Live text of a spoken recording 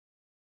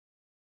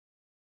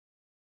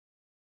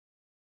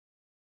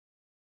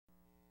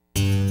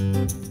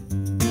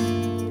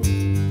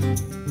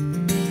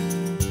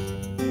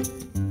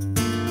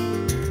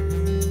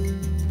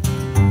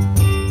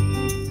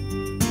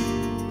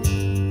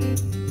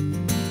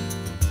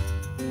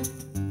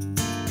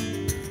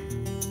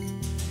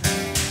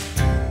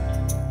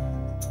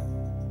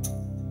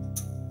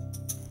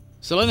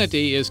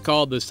Salinity is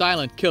called the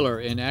silent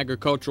killer in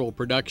agricultural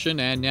production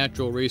and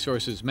natural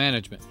resources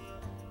management.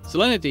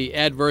 Salinity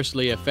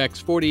adversely affects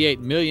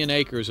 48 million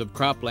acres of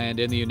cropland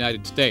in the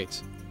United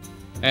States.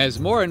 As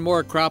more and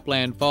more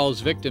cropland falls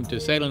victim to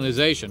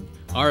salinization,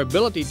 our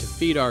ability to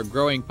feed our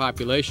growing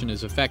population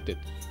is affected.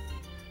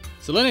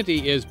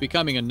 Salinity is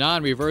becoming a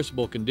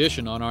non-reversible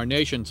condition on our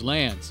nation's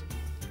lands.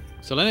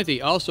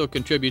 Salinity also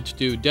contributes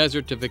to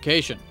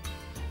desertification.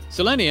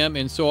 Selenium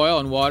in soil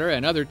and water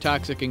and other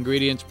toxic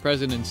ingredients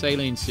present in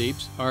saline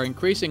seeps are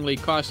increasingly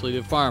costly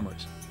to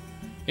farmers.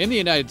 In the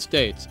United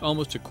States,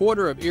 almost a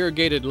quarter of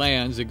irrigated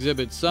lands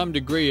exhibit some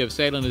degree of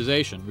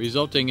salinization,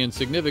 resulting in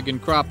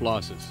significant crop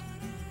losses.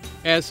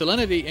 As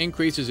salinity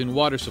increases in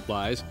water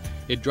supplies,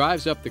 it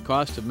drives up the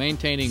cost of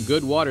maintaining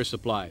good water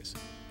supplies.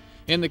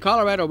 In the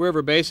Colorado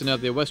River Basin of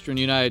the western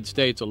United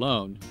States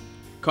alone,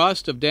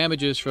 costs of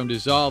damages from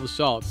dissolved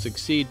salts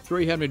exceed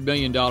 $300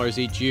 million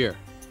each year.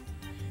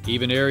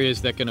 Even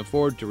areas that can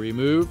afford to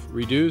remove,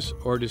 reduce,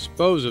 or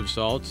dispose of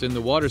salts in the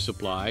water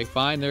supply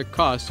find their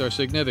costs are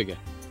significant.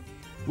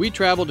 We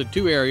travel to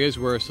two areas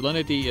where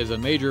salinity is a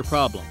major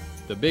problem: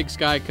 the Big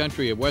Sky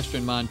country of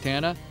western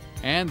Montana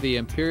and the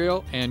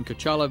Imperial and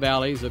Coachella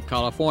valleys of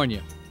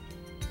California.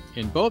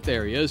 In both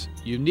areas,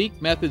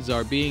 unique methods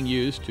are being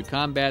used to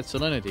combat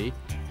salinity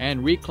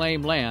and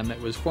reclaim land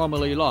that was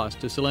formerly lost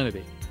to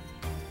salinity.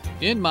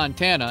 In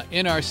Montana,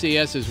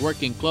 NRCS is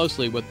working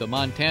closely with the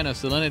Montana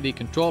Salinity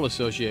Control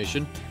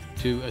Association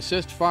to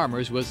assist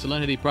farmers with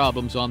salinity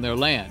problems on their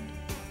land.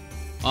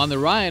 On the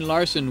Ryan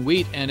Larson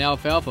wheat and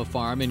alfalfa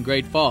farm in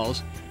Great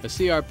Falls, a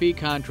CRP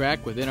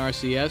contract with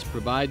NRCS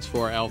provides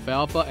for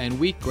alfalfa and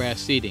wheatgrass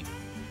seeding.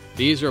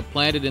 These are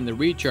planted in the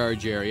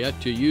recharge area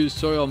to use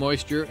soil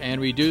moisture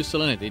and reduce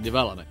salinity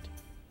development.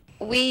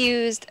 We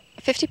used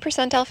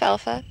 50%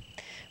 alfalfa,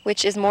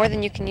 which is more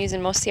than you can use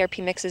in most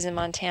CRP mixes in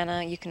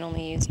Montana. You can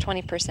only use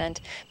 20%,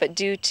 but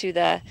due to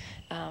the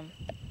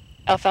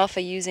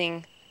alfalfa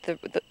using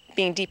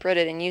being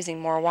deep-rooted and using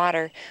more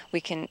water,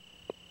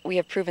 we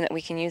have proven that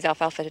we can use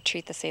alfalfa to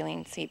treat the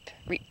saline seep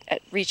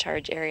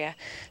recharge area.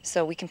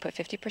 So we can put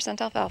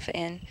 50% alfalfa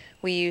in.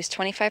 We used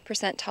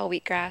 25% tall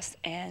wheatgrass,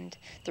 and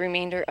the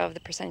remainder of the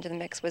percentage of the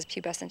mix was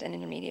pubescent and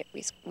intermediate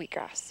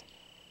wheatgrass.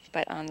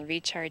 But on the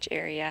recharge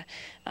area,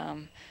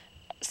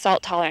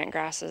 salt-tolerant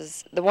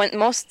grasses,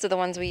 most of the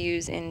ones we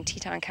use in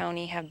Teton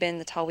County have been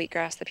the tall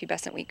wheatgrass, the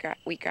pubescent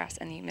wheatgrass,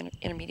 and the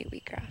intermediate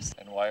wheatgrass.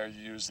 And why are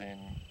you using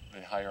the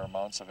higher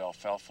amounts of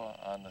alfalfa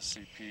on the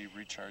CP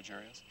recharge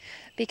areas?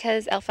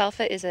 Because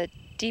alfalfa is a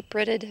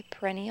deep-rooted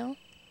perennial,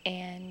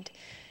 and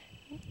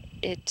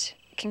it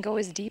can go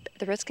as deep,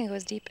 the roots can go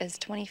as deep as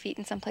 20 feet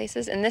in some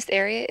places. In this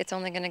area, it's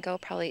only going to go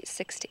probably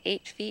 6 to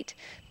 8 feet,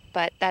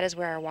 but that is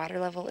where our water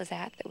level is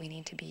at that we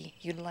need to be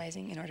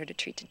utilizing in order to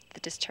treat the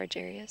discharge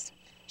areas.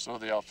 So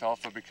the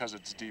alfalfa, because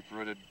it's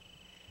deep-rooted,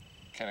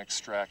 can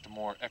extract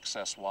more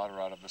excess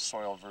water out of the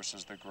soil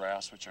versus the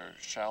grass, which are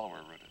shallower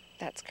rooted.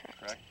 That's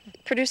correct.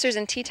 Producers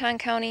in Teton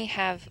County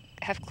have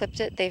clipped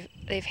it.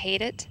 They've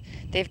hayed it.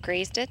 They've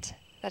grazed it.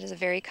 That is a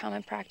very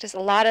common practice. A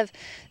lot of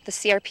the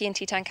CRP in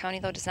Teton County,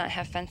 though, does not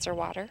have fence or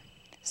water,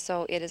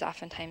 so it is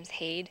oftentimes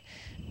hayed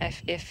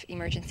if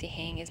emergency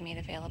haying is made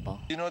available.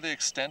 Do you know the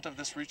extent of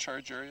this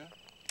recharge area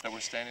that we're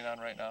standing on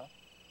right now?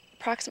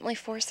 Approximately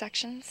 4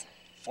 sections.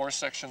 4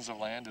 sections of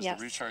land is Yes.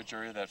 the recharge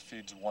area that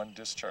feeds one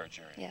discharge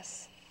area.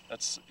 Yes.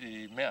 That's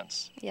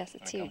immense. Yes,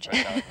 it's when it huge. comes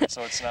right down to it.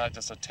 So it's not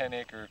just a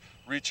 10-acre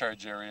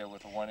recharge area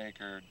with a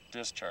 1-acre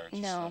discharge.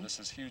 No. So this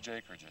is huge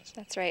acreages.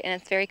 That's right, and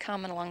it's very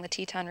common along the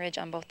Teton Ridge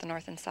on both the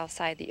north and south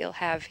side that you'll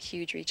have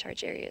huge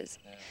recharge areas.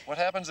 Yeah. What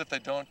happens if they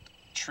don't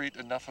treat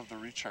enough of the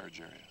recharge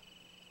area?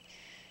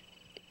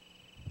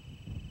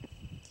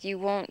 You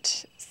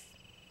won't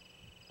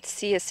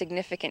see a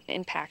significant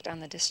impact on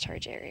the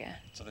discharge area.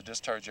 So the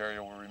discharge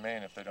area will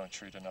remain if they don't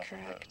treat enough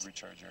Correct. of the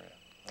recharge area.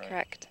 Right?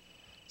 Correct.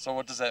 So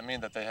what does that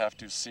mean, that they have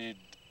to seed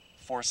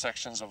 4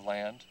 sections of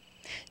land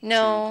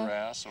No. to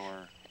grass,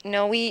 or?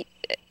 No, it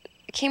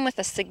came with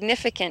a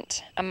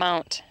significant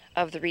amount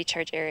of the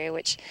recharge area,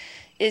 which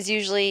is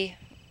usually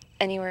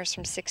anywhere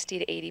from 60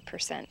 to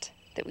 80%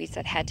 that we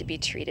said had to be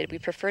treated. We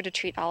prefer to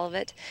treat all of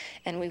it,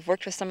 and we've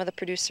worked with some of the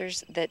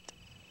producers that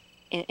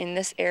in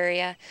this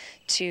area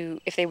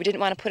to, if they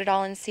didn't want to put it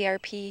all in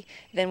CRP,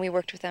 then we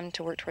worked with them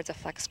to work towards a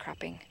flex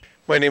cropping.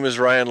 My name is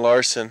Ryan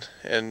Larson,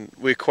 and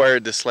we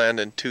acquired this land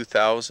in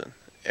 2000,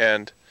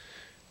 and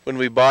when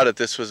we bought it,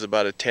 this was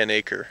about a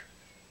 10-acre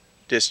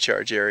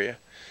discharge area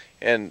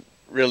and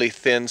really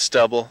thin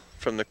stubble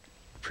from the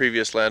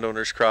previous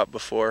landowner's crop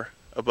before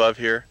above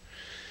here.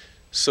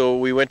 So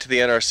we went to the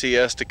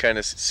NRCS to kind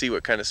of see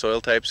what kind of soil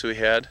types we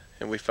had,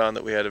 and we found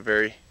that we had a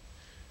very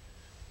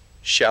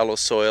shallow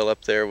soil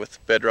up there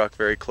with bedrock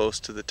very close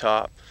to the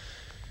top.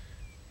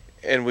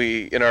 And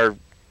in our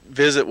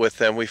visit with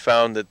them, we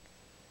found that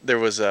there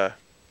was a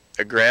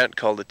grant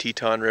called the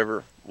Teton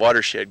River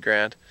Watershed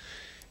Grant,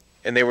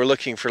 and they were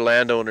looking for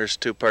landowners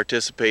to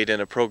participate in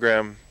a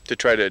program to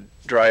try to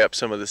dry up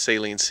some of the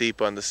saline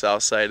seep on the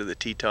south side of the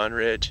Teton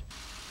Ridge.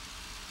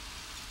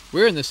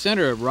 We're in the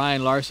center of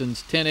Ryan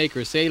Larson's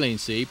 10-acre saline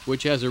seep,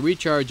 which has a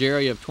recharge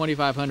area of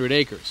 2,500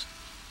 acres.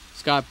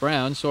 Scott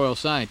Brown, soil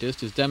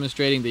scientist, is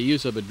demonstrating the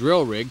use of a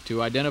drill rig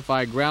to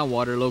identify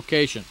groundwater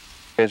location.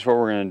 What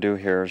we're going to do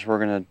here is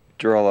we're going to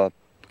drill a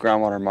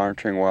groundwater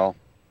monitoring well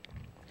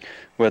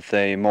with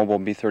a mobile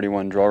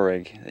B31 drill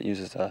rig that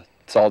uses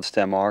solid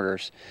stem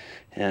augers.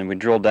 And we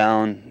drill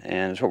down,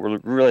 and what we're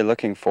really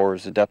looking for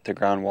is the depth of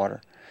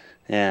groundwater.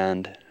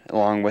 And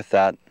along with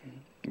that,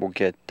 we'll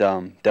get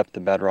depth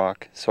of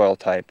bedrock, soil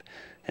type,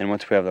 and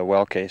once we have the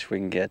well case, we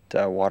can get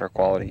water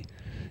quality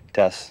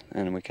tests,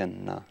 and we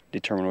can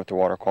determine what the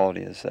water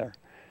quality is there.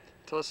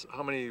 Tell us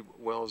how many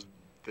wells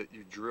that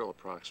you drill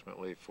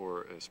approximately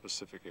for a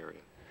specific area.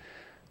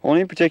 Well, in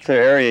any particular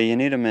area, you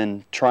need them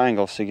in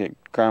triangles to get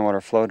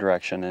groundwater flow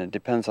direction, and it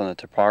depends on the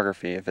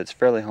topography. If it's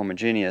fairly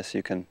homogeneous,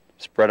 you can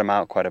spread them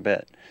out quite a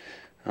bit.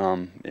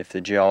 If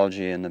the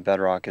geology and the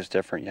bedrock is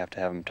different, you have to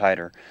have them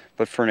tighter.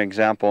 But for an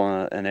example,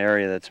 in an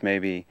area that's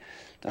maybe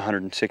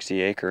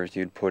 160 acres,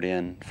 you'd put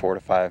in 4 to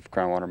 5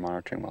 groundwater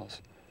monitoring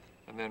wells.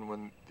 And then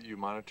when you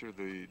monitor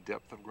the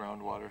depth of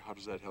groundwater, how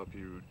does that help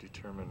you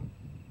determine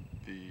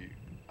the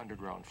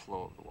underground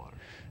flow of the water?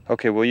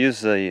 Okay, we'll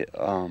use the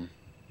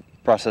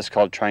process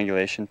called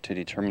triangulation to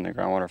determine the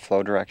groundwater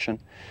flow direction.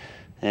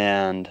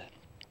 And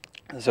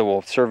so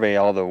we'll survey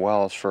all the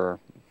wells for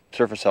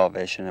surface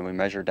elevation, and we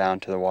measure down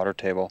to the water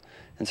table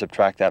and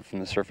subtract that from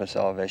the surface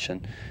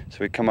elevation. So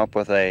we come up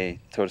with a,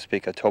 so to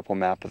speak, a topo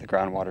map of the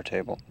groundwater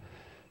table.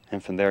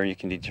 And from there you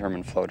can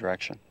determine flow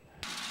direction.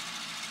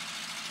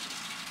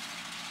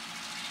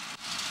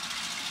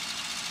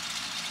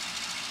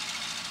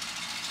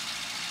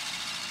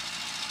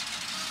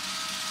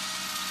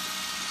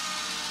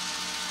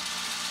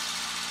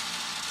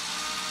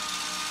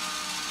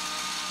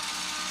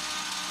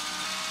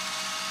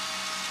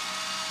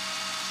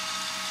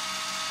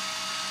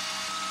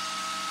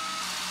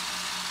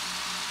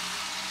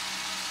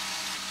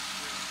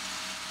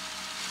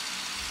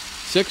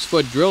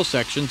 Six-foot drill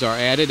sections are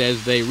added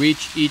as they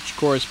reach each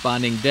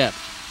corresponding depth.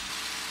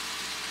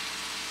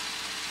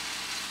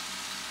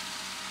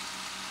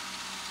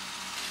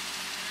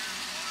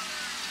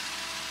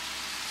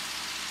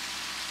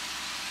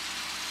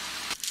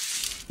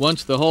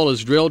 Once the hole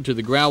is drilled to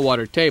the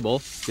groundwater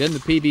table, then the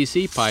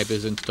PVC pipe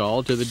is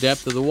installed to the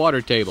depth of the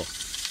water table.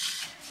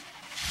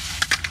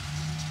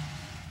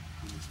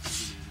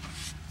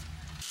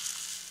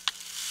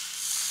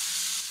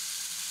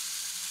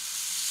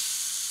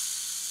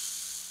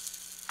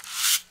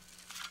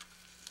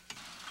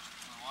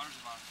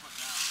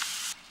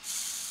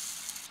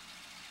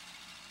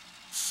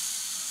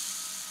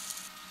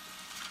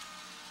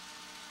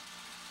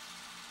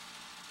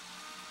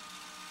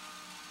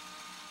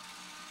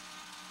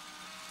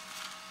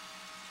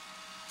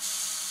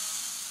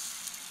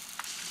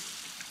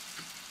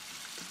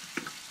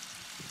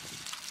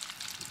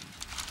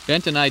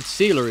 Bentonite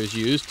sealer is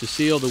used to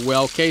seal the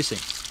well casing.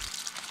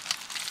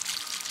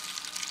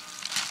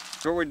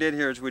 What we did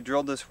here is we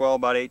drilled this well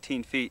about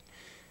 18 feet,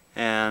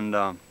 and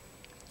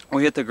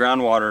we hit the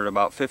groundwater at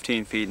about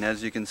 15 feet, and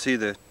as you can see,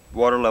 the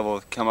water level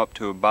has come up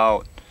to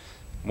about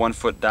 1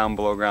 foot down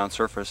below ground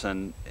surface,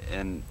 and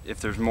if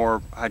there's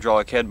more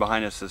hydraulic head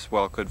behind us, this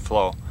well could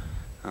flow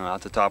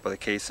out the top of the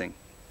casing.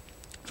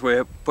 So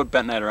we put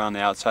bentonite around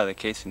the outside of the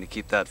casing to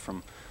keep that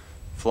from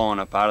flowing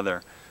up out of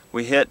there.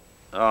 We hit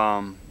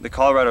the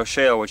Colorado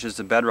shale, which is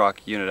the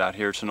bedrock unit out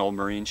here. It's an old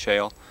marine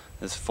shale.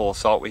 It's full of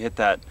salt. We hit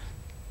that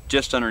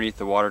just underneath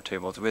the water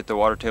table. So we hit the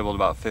water table at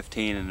about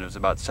 15, and it was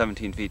about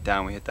 17 feet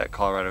down. We hit that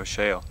Colorado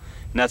shale,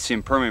 and that's the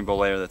impermeable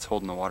layer that's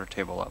holding the water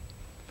table up.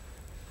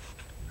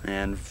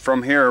 And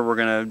from here, we're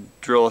going to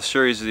drill a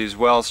series of these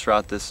wells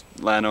throughout this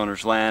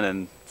landowner's land,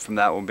 and from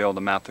that we'll be able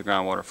to map the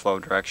groundwater flow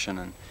direction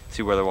and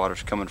see where the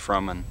water's coming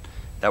from, and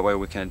that way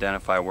we can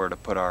identify where to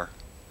put our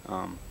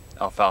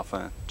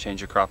alfalfa,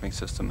 change the cropping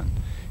system, and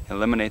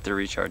eliminate the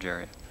recharge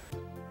area.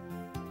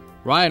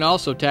 Ryan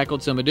also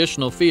tackled some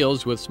additional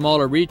fields with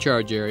smaller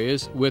recharge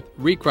areas with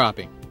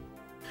recropping.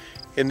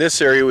 In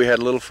this area we had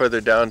a little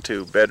further down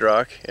to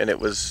bedrock, and it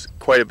was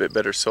quite a bit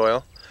better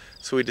soil.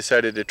 So we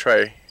decided to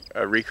try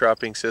a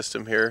recropping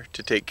system here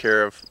to take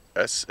care of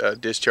a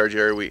discharge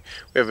area. We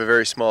have a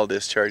very small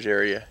discharge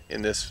area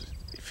in this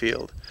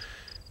field,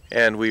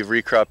 and we've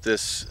recropped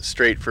this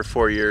straight for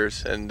 4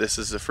 years, and this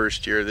is the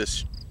first year.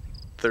 This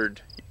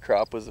third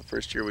crop was the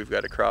first year we've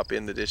got a crop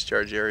in the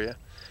discharge area,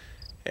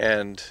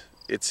 and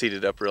it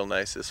seeded up real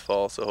nice this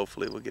fall, so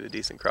hopefully we'll get a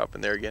decent crop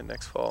in there again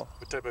next fall.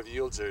 What type of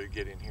yields are you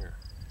getting here?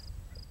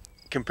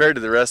 Compared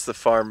to the rest of the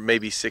farm,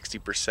 maybe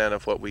 60%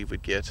 of what we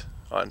would get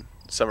on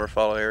summer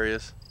fallow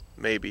areas,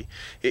 maybe.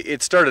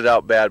 It started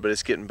out bad, but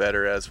it's getting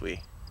better as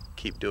we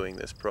keep doing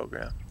this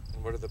program.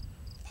 And what are the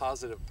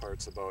positive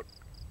parts about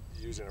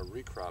using a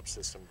recrop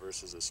system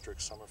versus a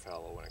strict summer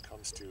fallow when it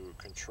comes to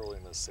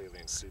controlling the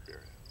saline seep area?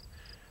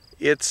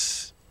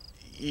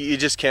 You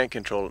just can't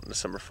control it in the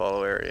summer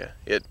fallow area.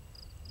 It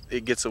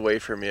gets away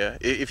from you.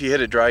 If you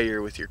hit a dry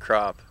year with your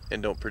crop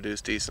and don't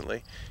produce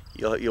decently,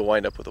 you'll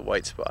wind up with a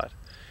white spot.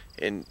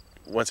 And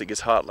once it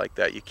gets hot like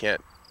that, you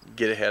can't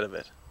get ahead of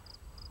it.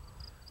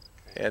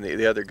 And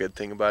the other good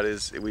thing about it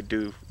is we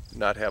do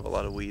not have a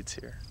lot of weeds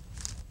here,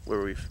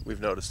 where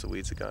we've noticed the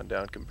weeds have gone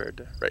down compared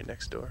to right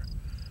next door.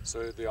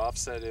 So the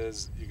offset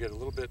is you get a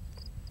little bit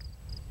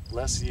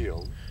less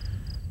yield,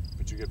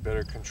 but you get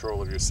better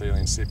control of your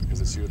saline seed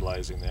because it's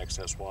utilizing the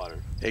excess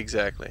water.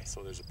 Exactly.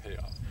 So there's a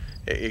payoff.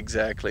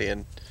 Exactly,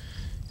 and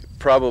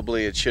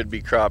probably it should be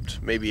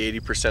cropped maybe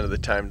 80% of the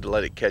time to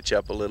let it catch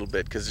up a little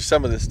bit, because there's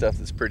some of this stuff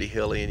that's pretty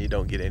hilly and you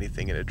don't get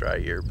anything in a dry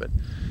year, but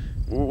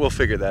we'll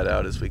figure that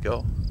out as we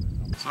go.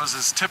 So as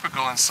is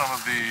typical in some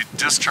of the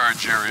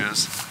discharge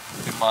areas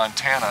in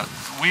Montana,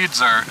 weeds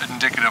are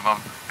indicative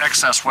of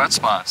excess wet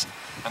spots.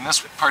 And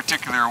this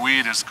particular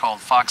weed is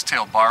called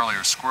foxtail barley, or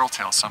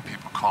squirreltail, some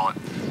people call it.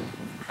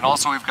 And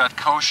also we've got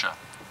kochia.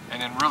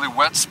 And in really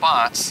wet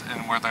spots,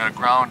 and where the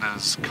ground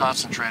is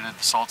concentrated,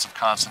 the salts have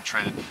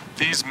concentrated,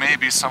 these may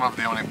be some of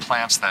the only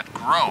plants that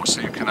grow,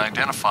 so you can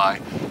identify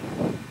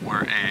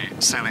where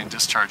a saline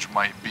discharge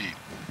might be.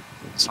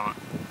 So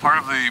part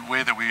of the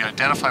way that we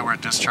identify where a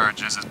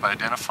discharge is by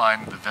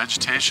identifying the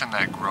vegetation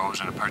that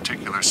grows in a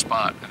particular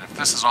spot. And if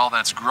this is all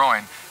that's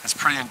growing, it's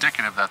pretty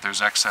indicative that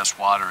there's excess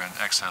water and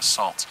excess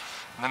salts.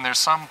 And then there's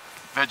some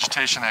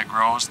vegetation that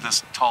grows.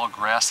 This tall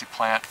grassy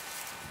plant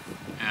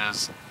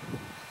is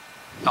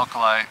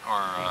alkali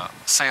or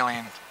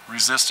saline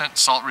resistant,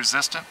 salt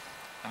resistant,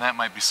 and that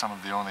might be some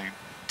of the only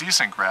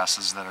decent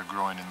grasses that are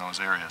growing in those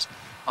areas.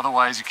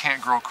 Otherwise, you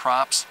can't grow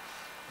crops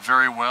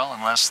very well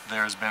unless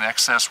there's been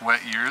excess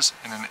wet years,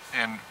 and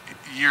in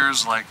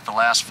years like the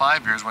last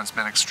 5 years when it's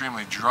been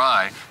extremely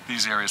dry,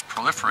 these areas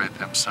proliferate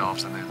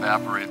themselves and they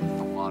evaporate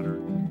the water.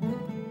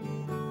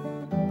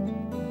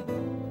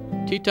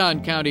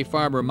 Teton County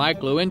farmer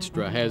Mike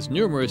Lewinstra has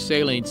numerous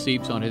saline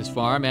seeps on his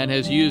farm and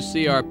has used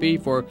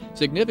CRP for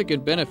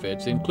significant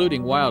benefits,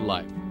 including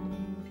wildlife.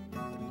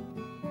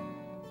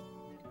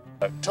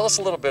 Tell us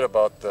a little bit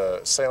about the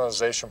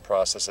salinization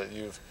process that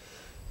you've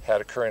had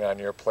occurring on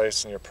your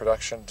place and your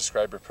production.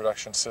 Describe your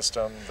production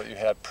system that you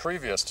had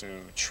previous to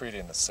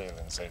treating the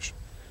salinization.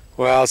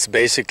 Well, it's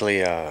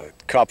basically a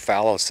crop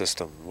fallow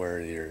system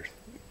where you're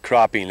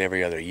cropping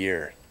every other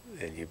year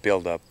and you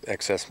build up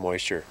excess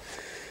moisture.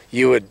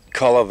 You would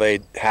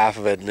cultivate half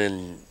of it, and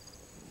then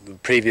the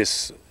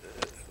previous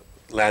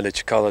land that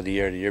you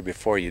cultivated the year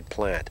before you'd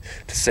plant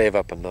to save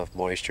up enough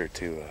moisture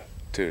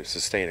to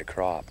sustain a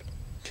crop.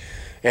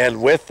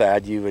 And with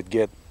that, you would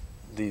get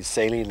these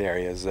saline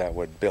areas that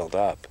would build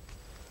up.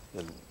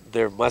 And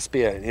there must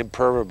be an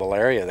impermeable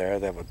area there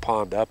that would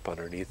pond up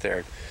underneath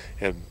there,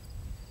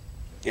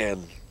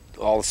 and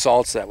all the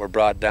salts that were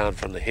brought down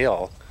from the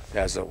hill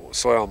as the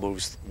soil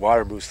moves,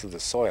 water moves through the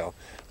soil,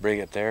 bring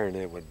it there, and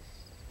it would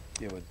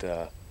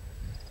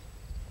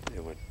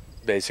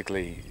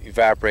basically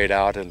evaporate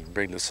out and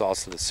bring the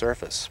salts to the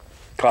surface,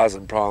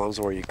 causing problems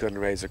where you couldn't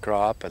raise a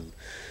crop and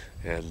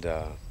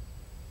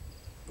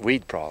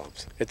weed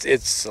problems.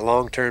 It's a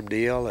long-term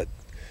deal.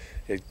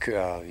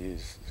 You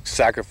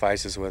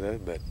sacrifices with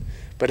it,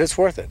 but it's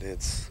worth it.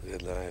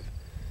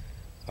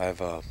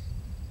 I've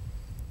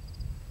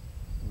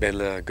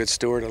been a good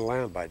steward of the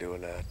land by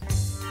doing that.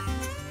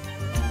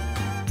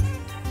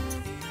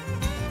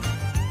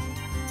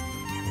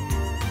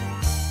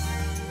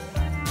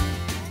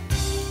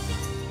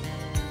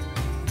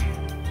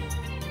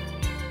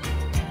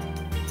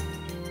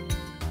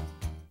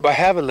 By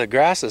having the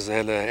grasses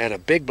and a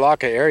big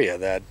block of area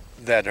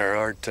that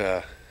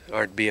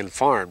aren't being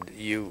farmed,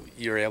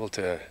 you're able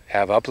to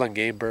have upland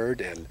game bird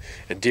and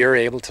deer are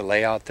able to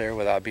lay out there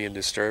without being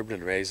disturbed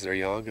and raise their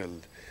young,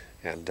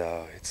 and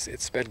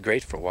it's been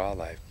great for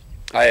wildlife.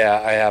 I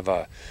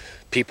have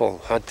people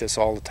hunt this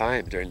all the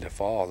time during the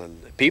fall,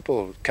 and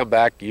people come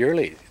back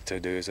yearly to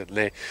do it.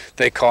 And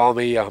they call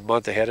me a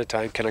month ahead of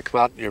time. Can I come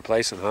out to your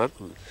place and hunt?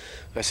 And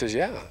I says,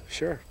 yeah,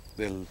 sure.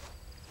 And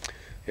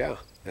yeah.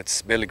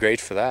 It's been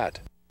great for that.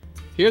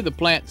 Here the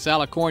plant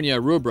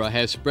Salicornia rubra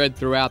has spread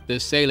throughout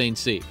this saline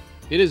seep.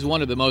 It is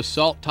one of the most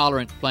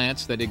salt-tolerant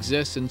plants that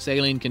exists in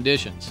saline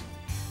conditions.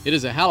 It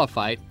is a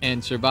halophyte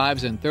and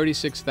survives in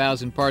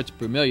 36,000 parts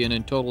per million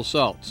in total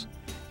salts.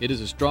 It is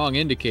a strong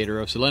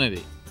indicator of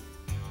salinity.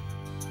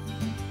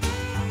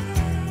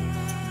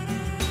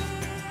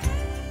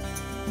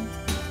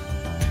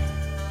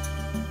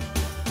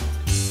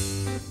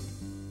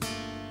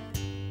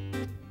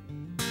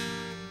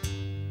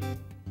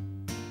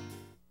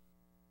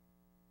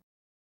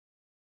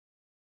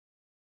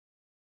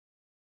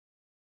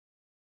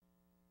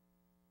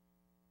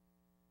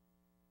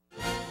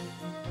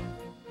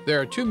 There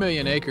are 2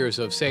 million acres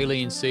of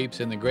saline seeps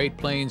in the Great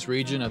Plains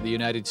region of the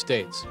United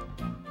States.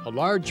 A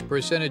large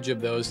percentage of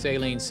those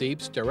saline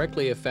seeps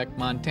directly affect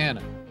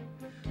Montana.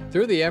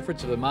 Through the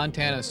efforts of the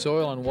Montana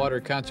Soil and Water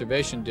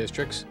Conservation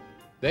Districts,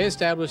 they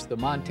established the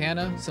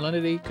Montana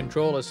Salinity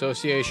Control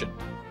Association.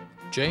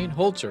 Jane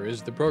Holzer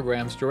is the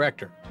program's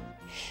director.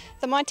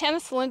 The Montana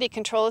Salinity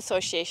Control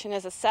Association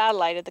is a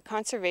satellite of the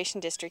conservation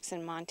districts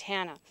in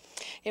Montana.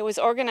 It was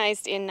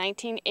organized in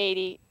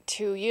 1980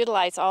 to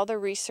utilize all the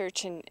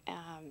research and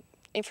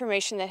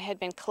information that had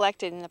been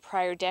collected in the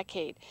prior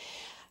decade.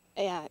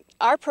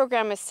 Our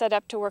program is set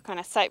up to work on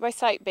a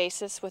site-by-site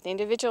basis with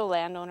individual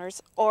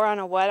landowners or on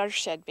a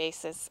watershed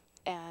basis.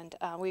 And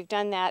we've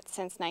done that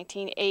since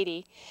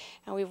 1980.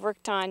 And we've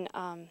worked on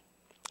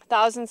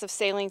thousands of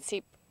saline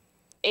seep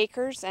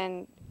acres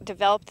and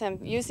developed them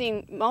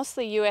using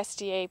mostly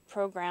USDA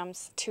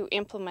programs to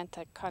implement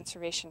the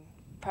conservation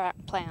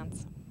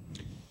plans.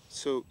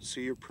 So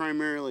you're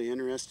primarily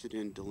interested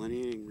in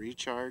delineating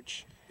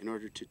recharge in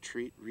order to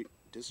treat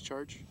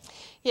discharge?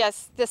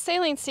 Yes, the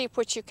saline seep,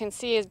 which you can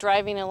see is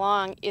driving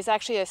along, is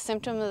actually a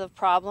symptom of the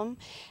problem,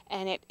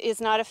 and it is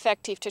not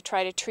effective to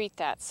try to treat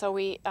that. So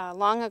we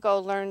long ago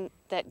learned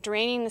that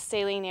draining the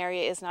saline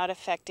area is not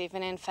effective,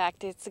 and in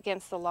fact it's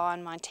against the law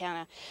in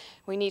Montana.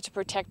 We need to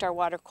protect our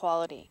water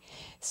quality.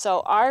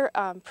 So our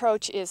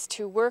approach is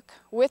to work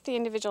with the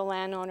individual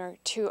landowner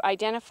to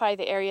identify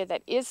the area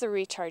that is the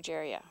recharge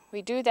area.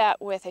 We do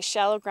that with a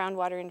shallow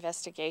groundwater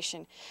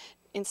investigation,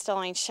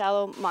 installing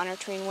shallow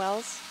monitoring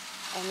wells,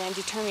 and then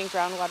determining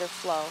groundwater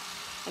flow.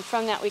 And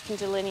from that we can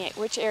delineate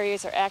which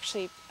areas are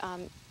actually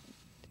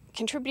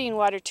contributing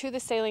water to the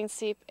saline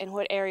seep and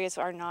what areas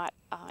are not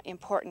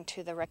important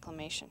to the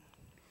reclamation.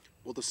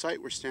 Well, the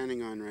site we're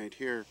standing on right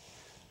here,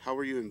 how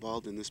were you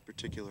involved in this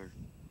particular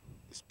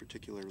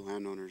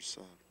landowner's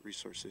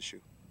resource issue?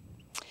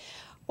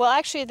 Well,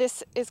 actually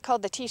this is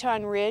called the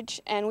Teton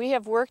Ridge, and we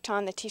have worked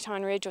on the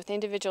Teton Ridge with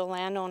individual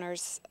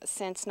landowners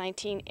since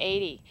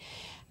 1980.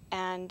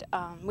 And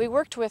we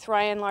worked with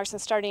Ryan Larson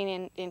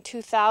starting in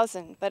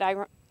 2000, but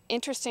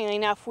interestingly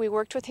enough, we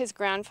worked with his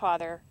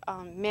grandfather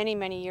many,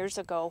 many years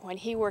ago when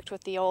he worked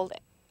with the old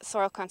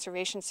Soil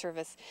Conservation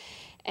Service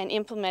and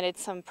implemented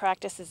some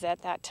practices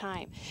at that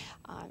time.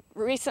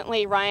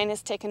 Recently, Ryan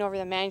has taken over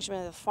the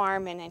management of the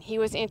farm, and he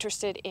was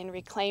interested in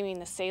reclaiming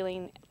the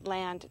saline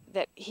land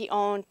that he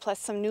owned, plus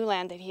some new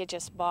land that he had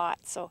just bought.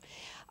 So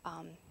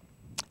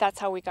that's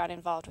how we got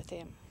involved with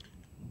him.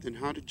 Then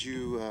how did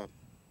you,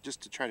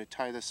 just to try to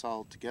tie this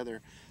all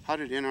together, how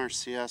did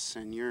NRCS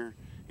and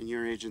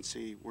your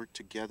agency work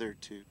together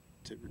to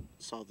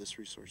solve this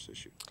resource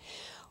issue?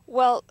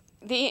 Well,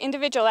 the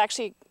individual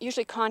actually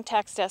usually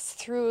contacts us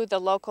through the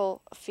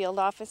local field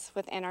office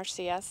with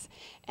NRCS,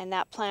 and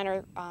that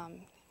planner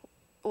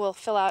will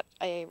fill out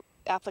a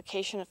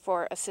application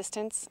for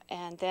assistance,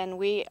 and then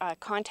we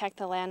contact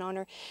the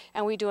landowner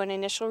and we do an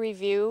initial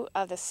review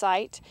of the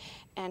site,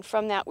 and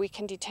from that we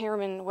can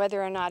determine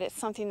whether or not it's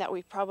something that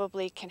we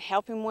probably can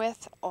help him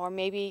with, or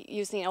maybe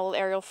using old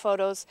aerial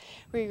photos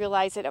we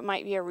realize that it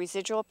might be a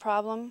residual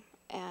problem,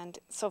 and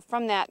so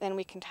from that then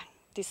we can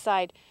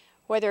decide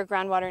whether a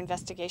groundwater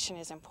investigation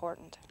is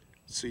important.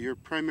 So your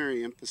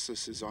primary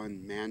emphasis is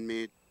on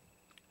man-made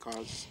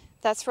cause?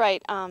 That's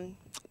right.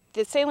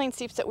 The saline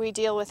seeps that we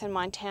deal with in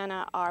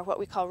Montana are what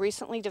we call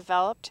recently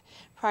developed,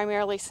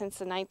 primarily since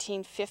the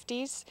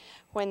 1950s,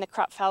 when the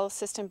crop fallow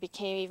system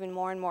became even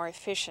more and more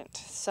efficient.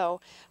 So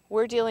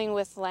we're dealing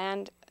with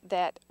land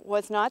that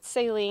was not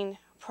saline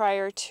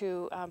prior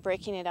to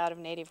breaking it out of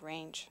native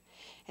range.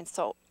 And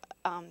so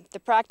the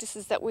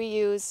practices that we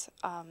use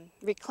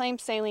reclaim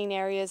saline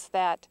areas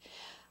that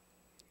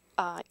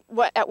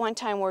at one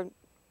time were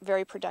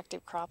very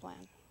productive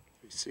cropland.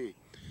 I see.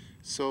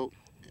 So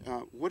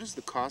what is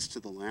the cost to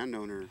the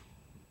landowner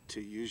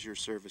to use your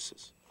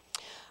services?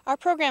 Our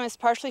program is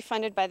partially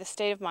funded by the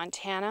state of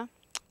Montana,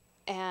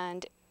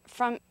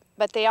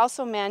 but they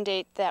also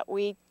mandate that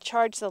we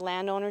charge the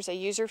landowners a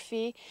user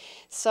fee.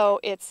 So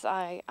it's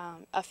a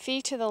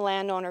fee to the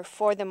landowner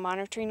for the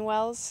monitoring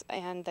wells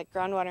and the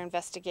groundwater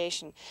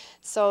investigation.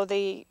 So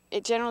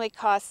it generally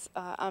costs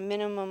a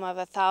minimum of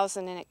 $1,000,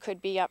 and it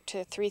could be up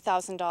to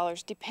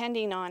 $3,000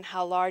 depending on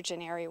how large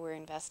an area we're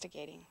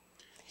investigating.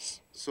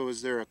 So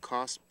is there a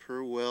cost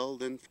per well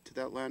then to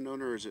that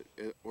landowner,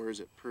 or is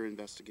it per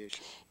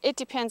investigation? It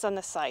depends on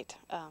the site.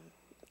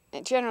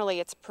 Generally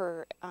it's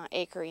per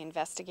acre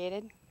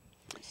investigated.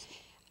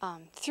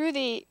 Through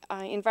the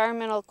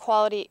Environmental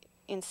Quality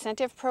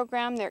Incentive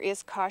Program, there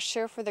is cost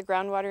share for the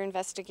groundwater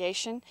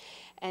investigation,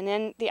 and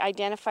then the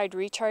identified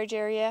recharge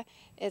area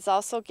is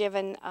also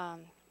given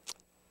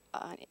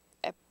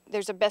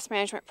there's a best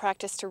management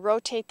practice to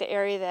rotate the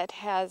area that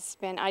has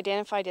been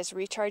identified as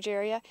recharge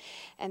area,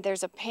 and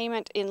there's a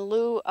payment in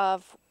lieu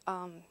of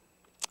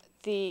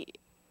the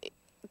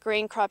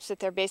grain crops that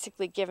they're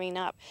basically giving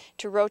up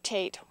to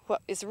rotate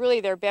what is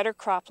really their better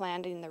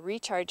cropland in the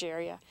recharge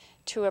area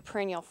to a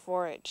perennial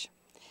forage.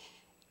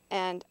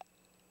 And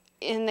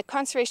in the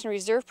Conservation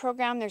Reserve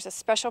Program, there's a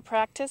special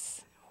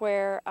practice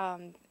where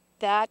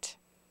that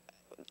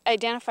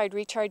identified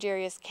recharge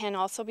areas can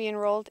also be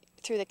enrolled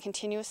through the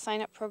continuous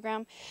sign-up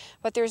program,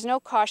 but there's no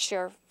cost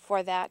share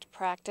for that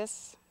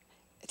practice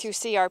through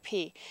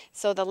CRP,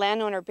 so the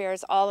landowner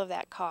bears all of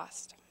that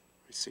cost.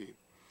 I see.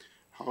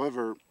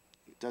 However,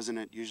 doesn't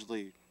it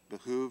usually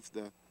behoove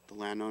the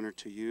landowner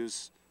to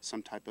use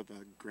some type of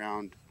a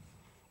ground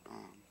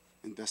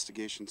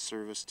investigation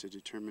service to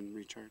determine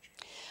recharge?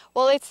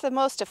 Well, it's the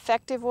most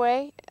effective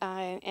way,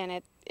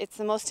 and it's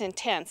the most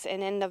intense.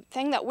 And then the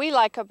thing that we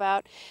like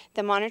about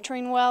the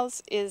monitoring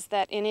wells is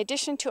that in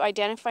addition to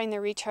identifying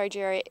the recharge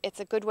area, it's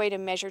a good way to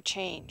measure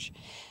change.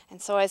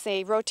 And so as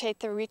they rotate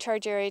the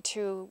recharge area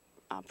to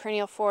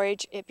perennial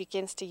forage, it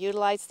begins to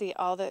utilize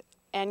all the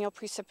annual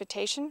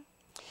precipitation.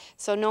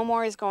 So no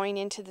more is going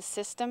into the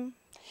system.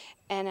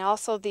 And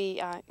also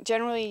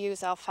generally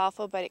use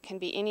alfalfa, but it can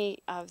be any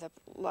of the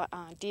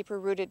deeper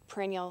rooted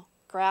perennial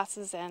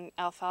grasses and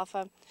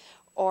alfalfa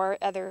or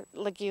other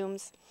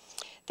legumes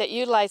that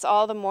utilize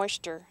all the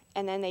moisture,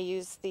 and then they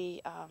use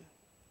the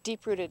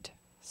deep rooted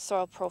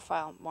soil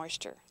profile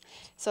moisture.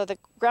 So the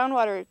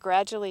groundwater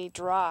gradually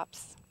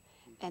drops,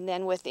 and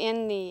then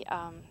within the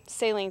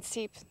saline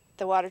seep,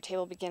 the water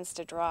table begins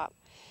to drop.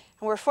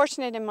 And we're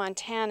fortunate in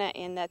Montana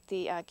in that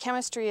the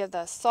chemistry of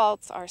the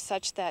salts are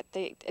such that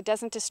it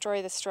doesn't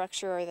destroy the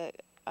structure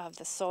of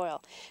the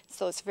soil.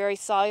 So it's very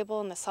soluble,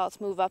 and the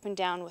salts move up and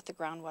down with the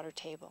groundwater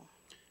table.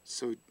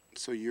 So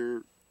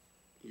your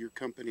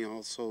company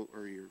also,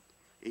 or your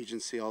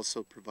agency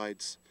also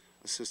provides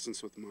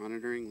assistance with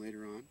monitoring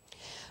later on?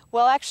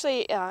 Well,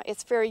 actually,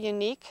 it's very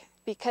unique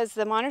because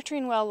the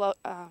monitoring well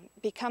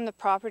become the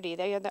property.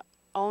 They are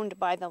owned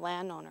by the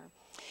landowner.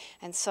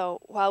 And so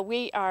while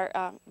we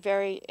are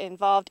very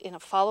involved in a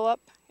follow-up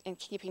and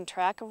keeping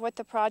track of what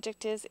the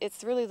project is,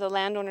 it's really the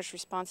landowner's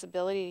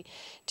responsibility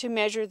to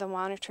measure the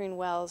monitoring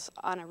wells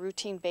on a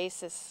routine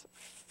basis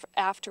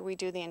after we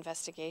do the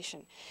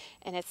investigation.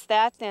 And it's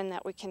that then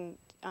that we can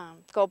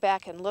go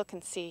back and look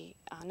and see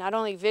not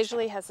only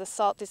visually has the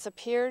salt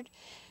disappeared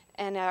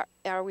and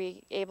are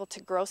we able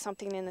to grow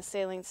something in the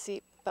saline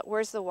seep, but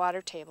where's the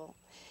water table?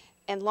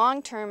 And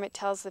long term it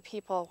tells the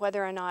people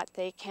whether or not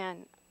they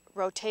can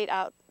rotate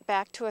out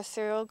back to a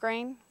cereal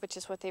grain, which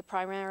is what they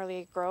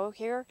primarily grow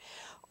here,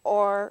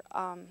 or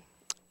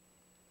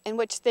in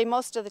which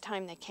most of the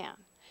time they can.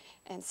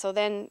 And so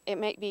then it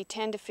might be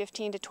 10 to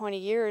 15 to 20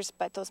 years,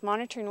 but those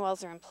monitoring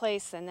wells are in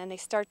place, and then they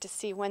start to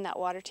see when that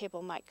water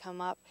table might come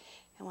up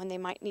and when they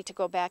might need to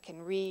go back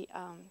and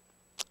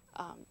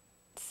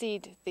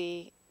seed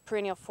the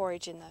perennial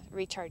forage in the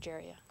recharge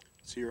area.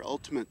 So your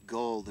ultimate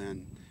goal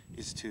then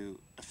is to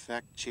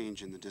affect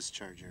change in the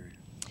discharge area?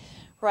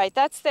 Right,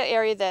 that's the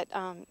area that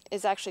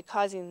is actually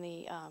causing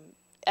the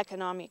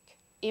economic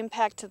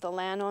impact to the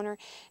landowner,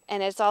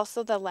 and it's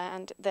also the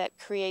land that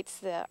creates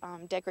the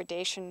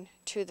degradation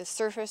to the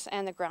surface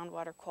and the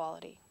groundwater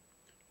quality.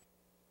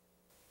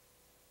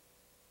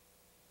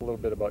 A little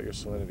bit about your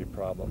salinity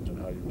problems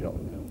and how you dealt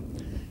with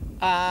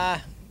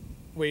them.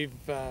 We've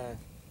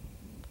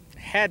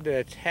had to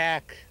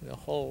attack the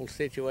whole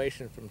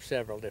situation from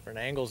several different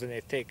angles, and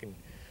it's taken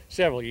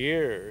several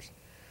years.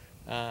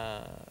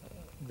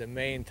 The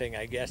main thing,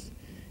 I guess,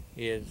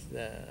 is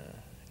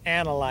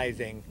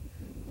analyzing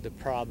the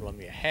problem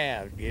you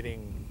have,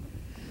 getting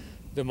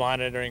the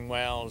monitoring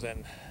wells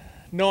and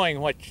knowing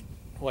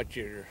what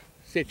your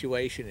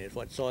situation is,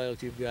 what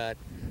soils you've got.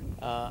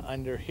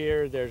 Under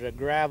here there's a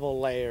gravel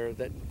layer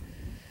that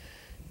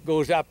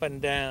goes up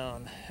and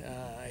down.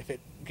 If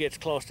it gets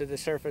close to the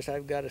surface,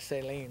 I've got a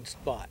saline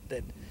spot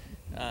that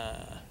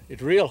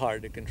it's real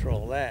hard to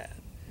control that.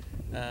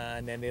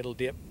 And then it'll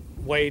dip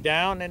way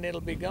down and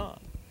it'll be gone.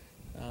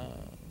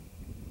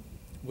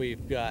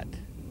 We've got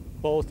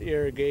both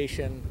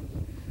irrigation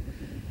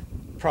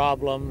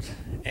problems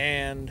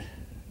and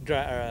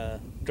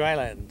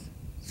dryland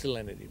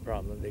salinity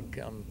problems. They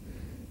come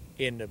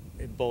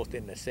both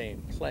in the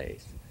same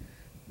place.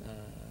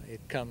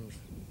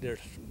 There's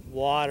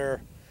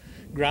water,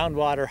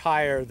 groundwater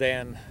higher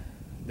than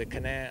the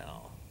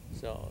canal.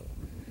 So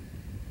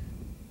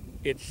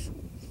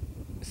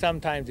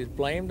sometimes it's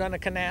blamed on the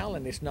canal,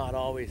 and it's not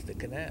always the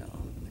canal.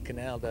 The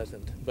canal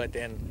doesn't, but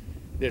then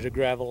there's a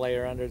gravel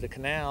layer under the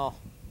canal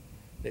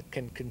that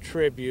can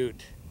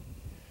contribute.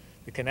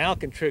 The canal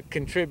can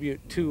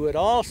contribute to it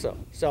also.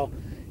 So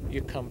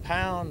you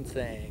compound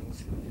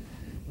things,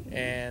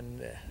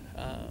 and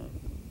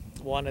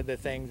one of the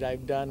things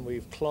I've done,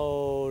 we've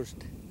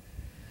closed,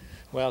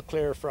 well,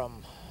 clear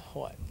from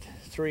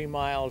 3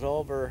 miles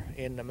over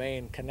in the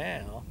main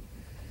canal,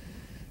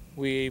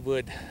 we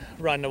would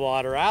run the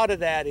water out of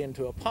that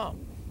into a pump,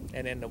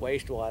 and then the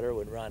wastewater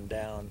would run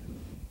down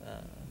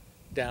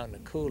the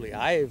coulee.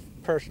 I've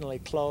personally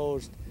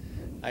closed,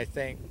 I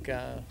think,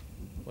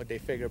 what they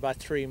figure, about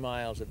 3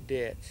 miles of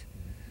ditch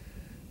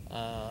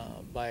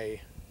by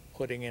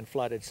putting in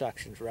flooded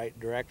suctions right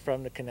direct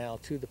from the canal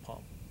to the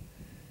pump.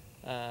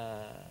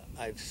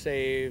 I've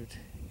saved,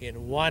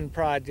 in one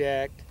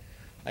project,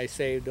 I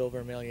saved over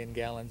 1 million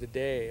gallons a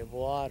day of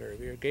water,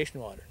 of irrigation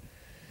water,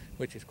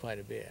 which is quite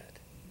a bit.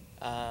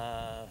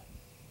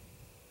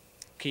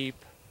 Keep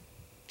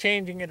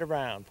changing it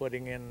around,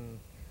 putting in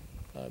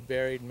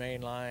buried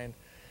main line,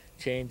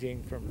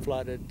 changing from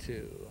flooded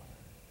to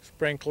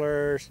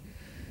sprinklers,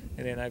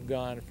 and then I've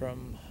gone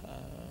from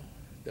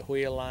the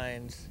wheel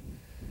lines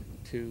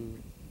to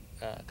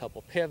a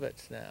couple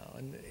pivots now,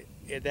 and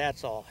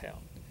that's all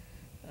helped.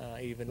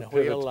 even the pivots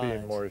wheel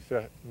lines. being more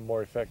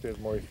effective,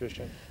 more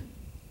efficient.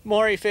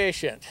 More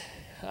efficient.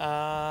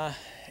 I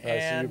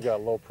see you've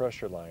got low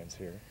pressure lines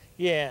here.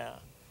 Yeah.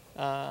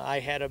 I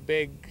had a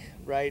big,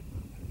 right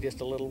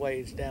just a little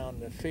ways down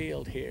the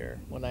field here.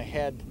 When I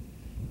had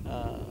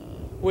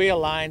wheel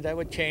lines, I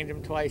would change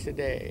them twice a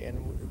day.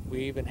 And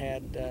we even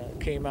had,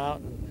 came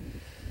out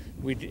and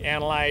we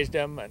analyzed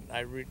them, and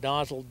I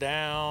nozzled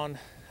down.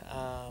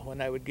 When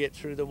I would get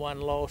through the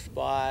one low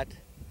spot,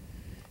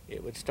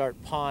 it would start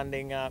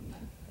ponding up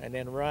and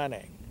then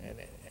running.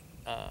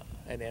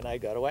 And then I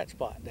got a wet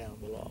spot down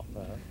below.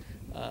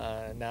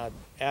 Now,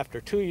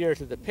 after 2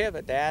 years of the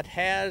pivot,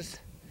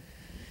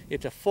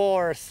 it's a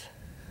fourth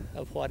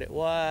of what it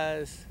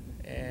was,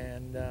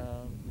 and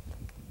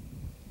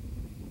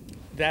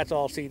that's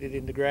all seeded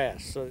into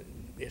grass, so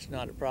it's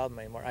not a problem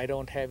anymore. I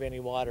don't have any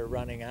water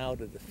running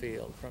out of the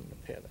field from the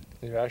pivot.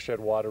 You actually had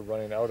water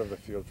running out of the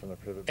field from the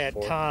pivot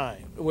before? At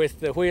time, with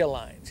the wheel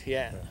lines,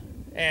 yeah.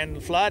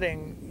 And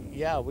flooding,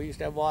 yeah, we used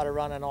to have water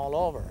running all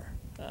over.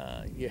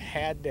 You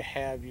had to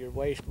have your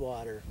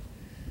wastewater.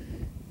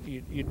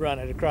 You'd run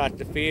it across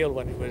the field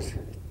when it was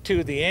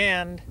to the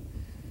end.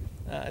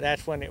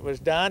 That's when it was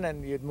done,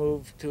 and you'd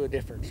move to a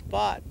different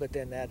spot, but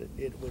then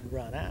it would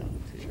run out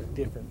to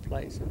different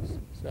places.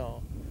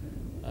 So,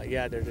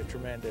 yeah, there's a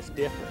tremendous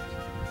difference.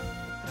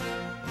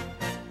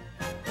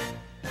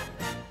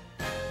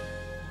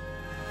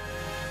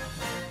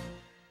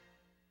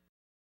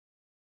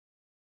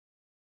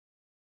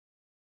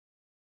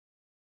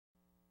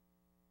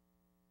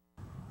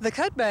 The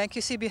cut bank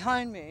you see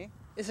behind me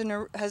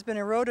has been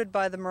eroded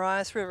by the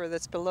Marias River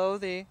that's below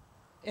the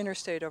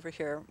interstate over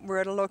here. We're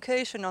at a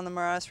location on the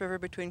Marias River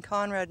between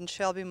Conrad and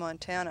Shelby,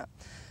 Montana.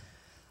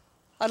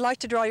 I'd like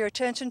to draw your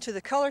attention to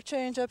the color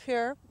change up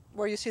here,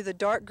 where you see the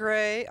dark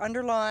gray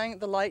underlying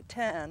the light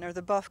tan, or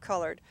the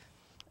buff-colored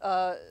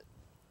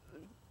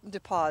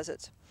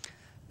deposits.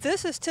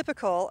 This is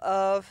typical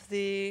of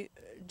the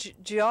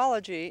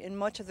geology in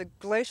much of the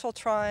glacial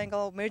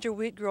triangle, major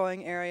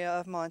wheat-growing area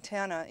of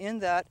Montana, in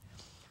that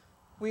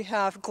we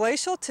have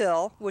glacial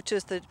till, which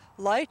is the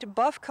light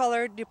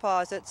buff-colored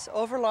deposits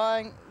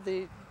overlying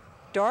the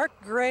dark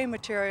gray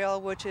material,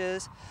 which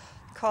is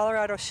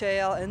Colorado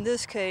shale. In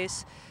this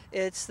case,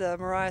 it's the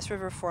Marias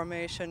River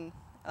Formation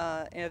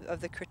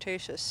of the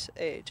Cretaceous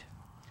age.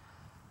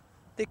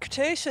 The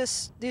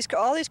Cretaceous,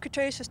 all these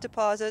Cretaceous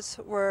deposits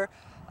were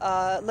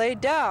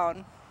laid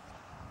down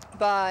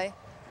by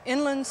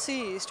inland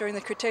seas during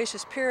the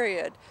Cretaceous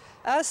period.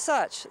 As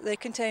such, they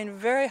contain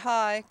very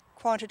high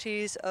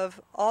quantities of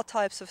all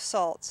types of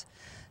salts,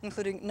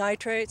 including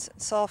nitrates,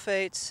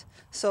 sulfates,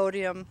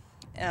 sodium,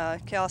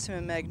 calcium,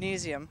 and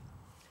magnesium.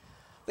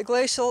 The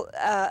glacial,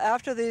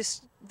 after the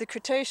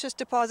Cretaceous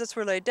deposits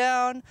were laid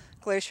down,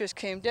 glaciers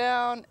came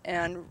down,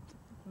 and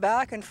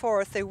back and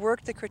forth they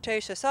worked the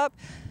Cretaceous up,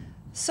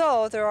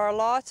 so there are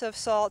lots of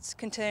salts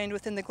contained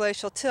within the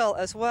glacial till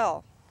as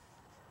well.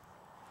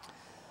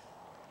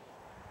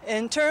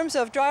 In terms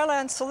of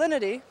dryland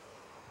salinity,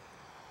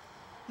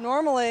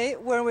 normally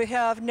when we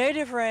have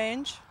native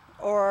range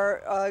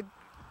or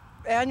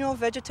annual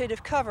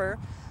vegetative cover,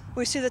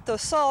 we see that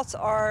those salts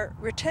are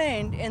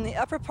retained in the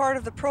upper part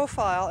of the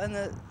profile in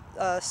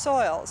the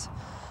soils.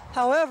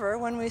 However,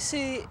 when we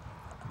see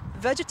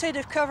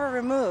vegetative cover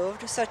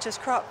removed, such as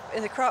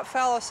in the crop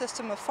fallow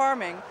system of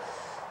farming,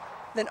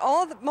 then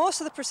most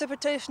of the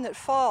precipitation that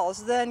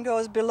falls then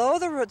goes below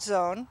the root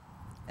zone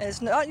and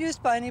is not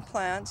used by any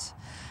plants,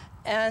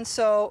 and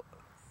so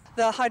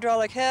the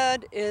hydraulic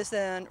head is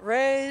then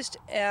raised,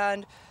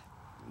 and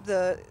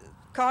the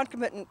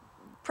concomitant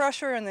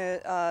pressure in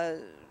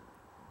the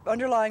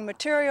underlying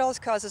materials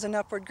causes an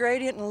upward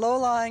gradient in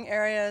low-lying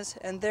areas,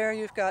 and there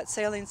you've got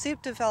saline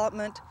seep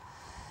development.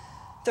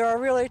 There are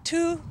really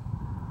two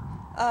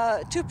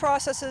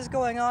processes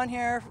going on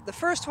here. The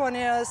first one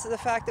is the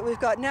fact that we've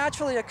got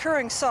naturally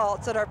occurring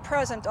salts that are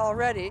present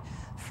already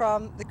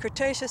from the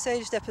Cretaceous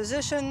age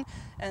deposition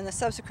and the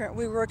subsequent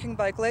reworking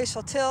by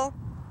glacial till,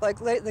 like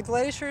the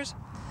glaciers.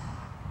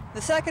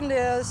 The second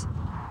is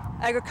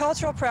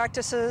agricultural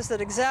practices that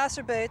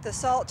exacerbate the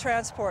salt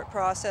transport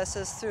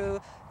processes through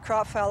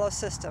crop fallow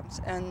systems.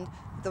 And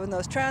when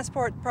those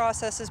transport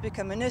processes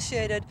become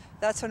initiated,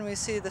 that's when we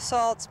see the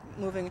salts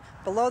moving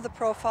below the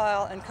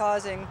profile and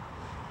causing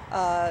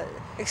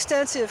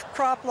extensive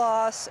crop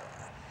loss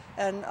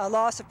and a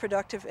loss of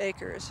productive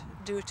acres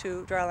due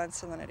to dryland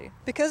salinity.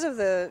 Because of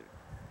the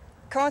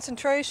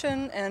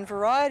concentration and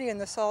variety in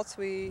the salts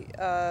we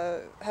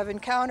have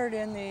encountered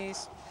in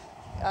these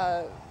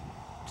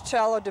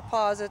shallow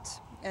deposits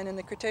and in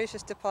the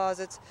Cretaceous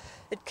deposits,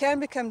 it can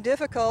become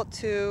difficult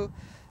to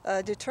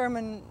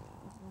determine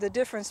the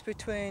difference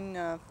between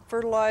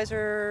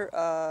fertilizer,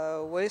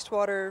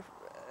 wastewater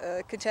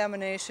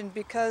contamination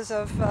because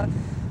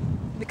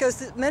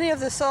many of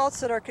the salts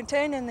that are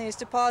contained in these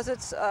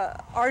deposits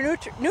are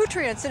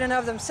nutrients in and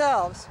of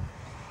themselves.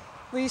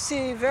 We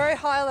see very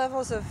high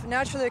levels of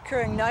naturally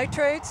occurring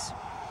nitrates,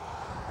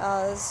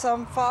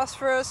 some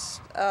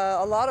phosphorus,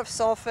 a lot of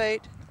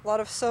sulfate, a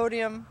lot of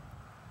sodium,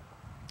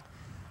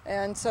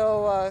 and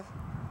so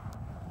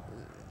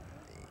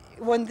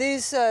when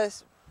these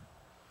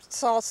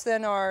salts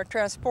then are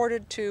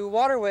transported to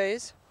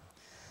waterways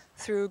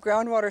through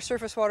groundwater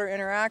surface water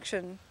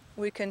interaction,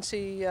 we can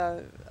see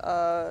the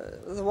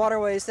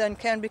waterways then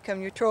can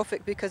become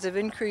eutrophic because of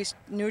increased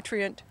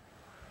nutrient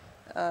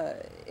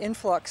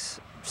influx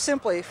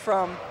simply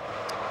from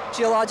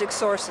geologic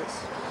sources.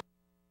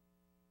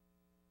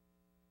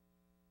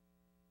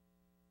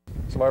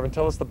 So Marvin,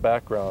 tell us the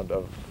background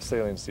of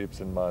saline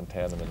seeps in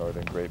Montana and the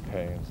northern Great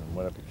Plains and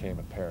when it became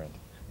apparent.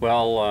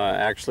 Well,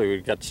 actually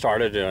we got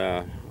started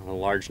a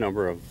large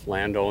number of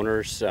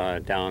landowners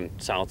down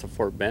south of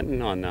Fort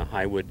Benton on the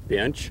Highwood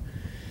Bench.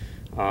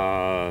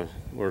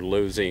 We're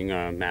losing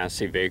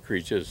massive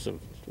acreages of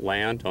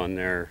land on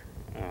their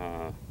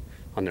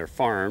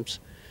farms,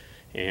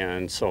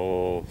 and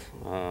so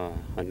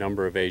a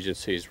number of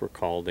agencies were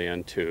called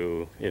in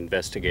to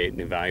investigate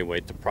and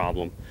evaluate the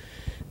problem,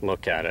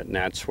 look at it, and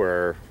that's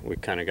where we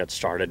kind of got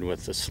started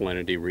with the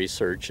salinity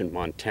research in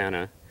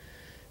Montana.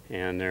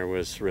 And there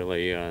was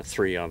really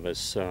 3 of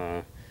us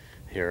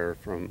here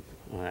from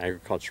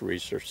Agricultural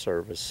Research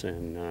Service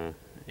and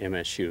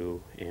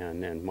MSU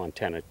and then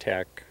Montana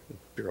Tech,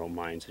 Bureau of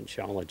Mines and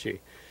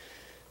Geology.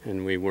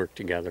 And we worked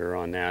together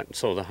on that.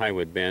 So the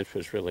Highwood Bench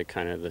was really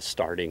kind of the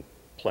starting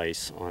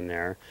place on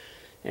there.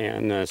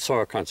 And the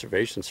Soil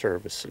Conservation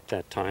Service at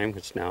that time,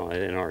 which now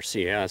at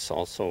NRCS,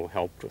 also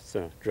helped with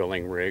the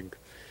drilling rig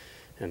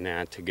and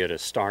that to get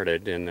us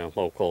started, and the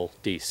local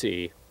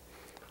DC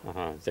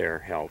there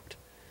helped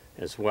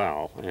as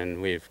well.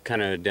 And we've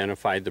kind of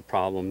identified the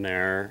problem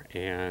there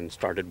and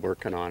started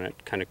working on it,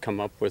 kind of come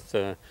up with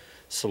a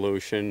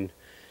solution.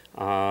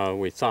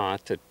 We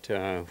thought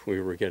that we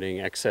were getting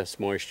excess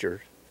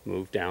moisture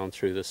moved down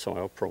through the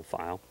soil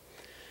profile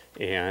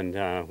and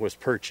was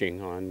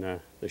perching on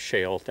the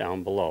shale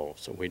down below.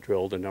 So we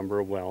drilled a number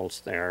of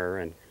wells there,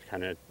 and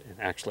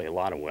actually a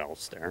lot of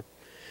wells there,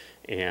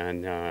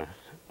 and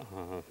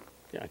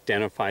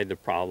identified the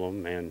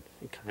problem and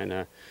kind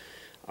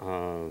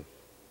of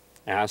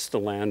asked the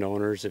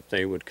landowners if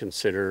they would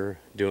consider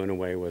doing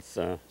away with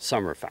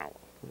summer fallow.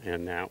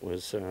 And that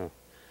was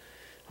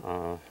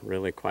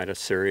really quite a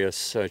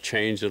serious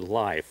change of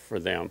life for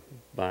them.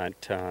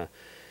 But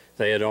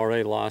they had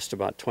already lost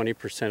about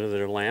 20% of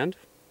their land,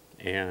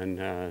 and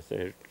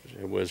it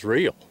was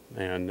real,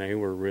 and they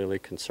were really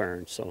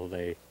concerned, so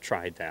they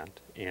tried that.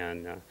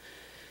 And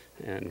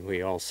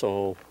we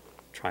also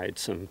tried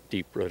some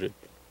deep-rooted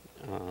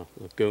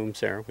legumes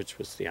there, which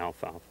was the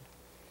alfalfa.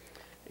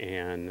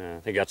 And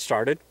they got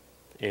started,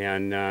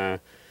 and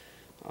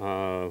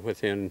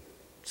within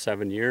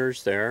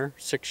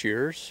 6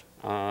 years,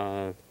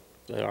 our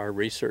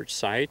research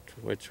site,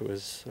 which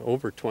was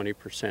over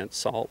 20%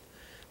 salt,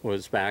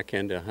 was back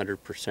into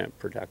 100%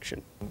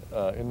 production.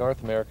 In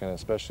North America, and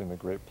especially in the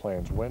Great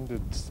Plains, when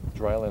did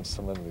dryland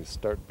salinity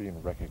start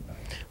being recognized?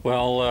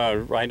 Well,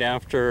 right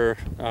after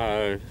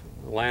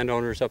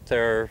landowners up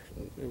there,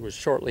 it was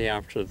shortly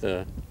after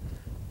the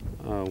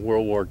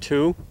World War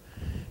II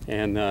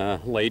and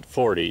late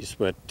 40s,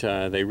 but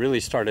they really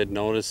started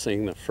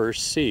noticing the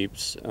first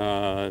seeps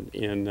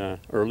in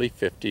early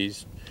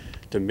 50s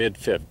to mid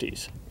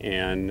 50s,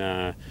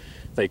 and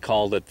they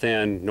called it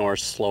then North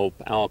Slope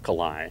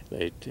alkali.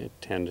 They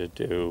tended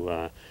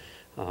to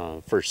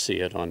first see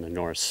it on the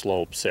north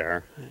slopes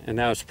there, and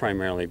that was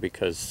primarily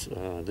because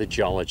the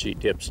geology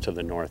dips to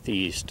the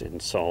northeast,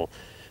 and so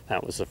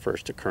that was the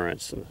first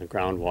occurrence in the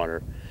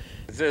groundwater.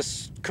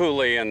 This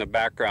coulee in the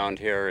background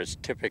here is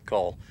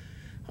typical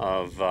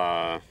of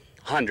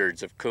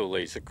hundreds of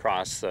coulees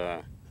across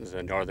the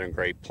northern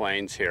Great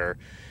Plains here.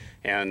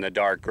 And the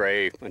dark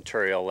gray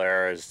material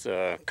there is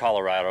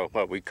Colorado,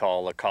 what we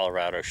call the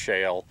Colorado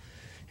Shale.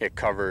 It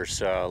covers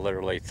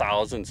literally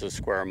thousands of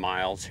square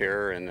miles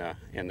here in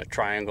the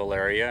Triangle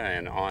area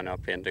and on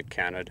up into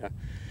Canada.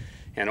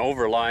 And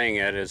overlying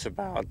it is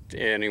about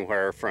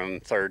anywhere from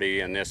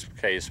 30, in this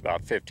case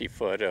about 50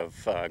 foot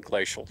of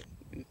glacial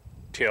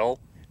till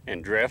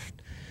and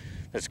drift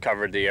that's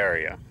covered the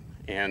area.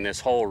 And this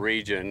whole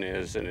region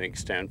is an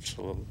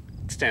extensive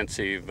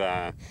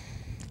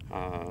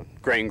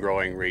grain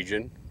growing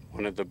region,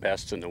 one of the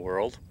best in the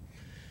world.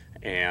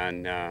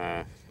 And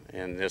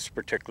in this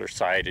particular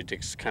site, it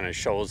just kind of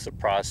shows the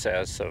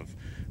process of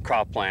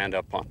cropland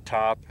up on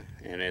top,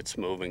 and it's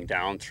moving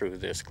down through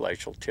this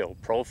glacial till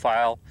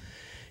profile.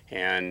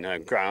 And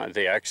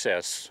the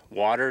excess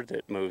water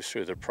that moves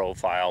through the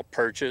profile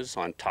perches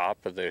on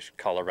top of the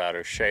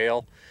Colorado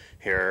Shale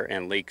here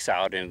and leaks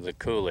out into the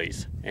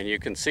coulees. And you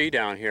can see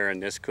down here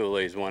in this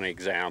coulee is one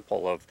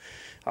example of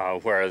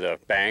where the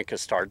bank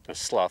is starting to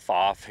slough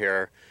off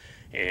here,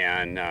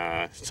 and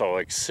so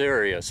it's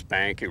serious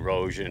bank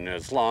erosion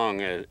as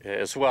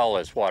well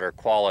as water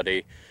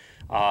quality.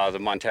 The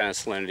Montana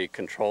Salinity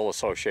Control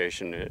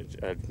Association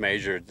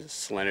measured the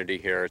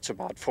salinity here. It's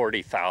about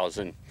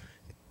 40,000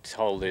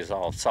 total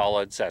dissolved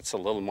solids. That's a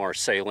little more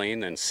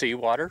saline than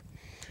seawater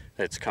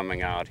that's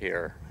coming out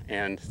here.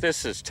 And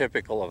this is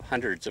typical of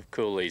hundreds of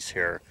coulees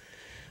here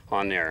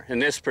on there. In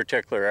this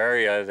particular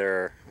area,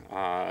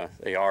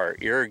 they are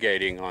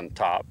irrigating on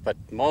top, but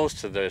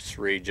most of this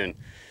region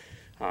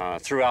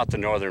throughout the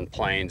northern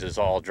plains is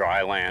all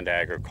dry land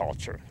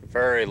agriculture.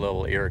 Very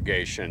little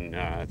irrigation.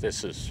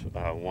 This is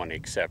one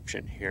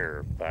exception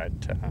here, but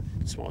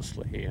it's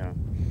mostly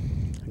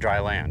dry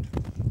land.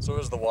 So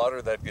is the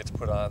water that gets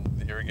put on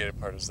the irrigated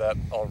part, is that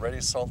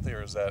already salty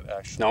or is that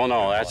actually?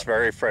 No, that's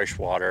very fresh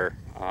water.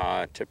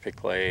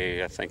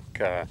 Typically, I think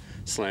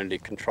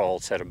salinity control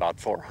said about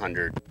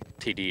 400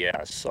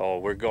 TDS. So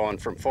we're going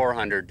from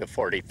 400 to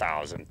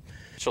 40,000.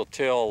 Glacial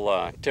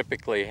till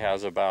typically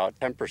has about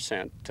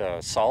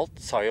 10% salt,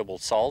 soluble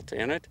salt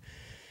in it.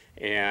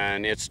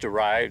 And it's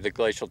derived, the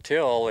glacial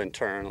till in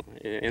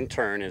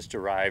turn is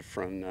derived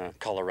from the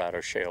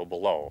Colorado shale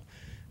below.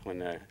 When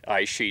the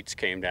ice sheets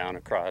came down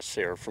across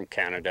here from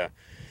Canada,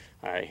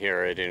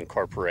 here it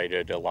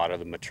incorporated a lot of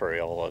the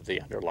material of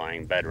the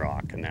underlying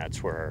bedrock, and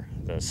that's where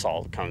the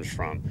salt comes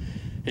from.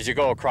 As you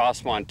go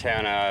across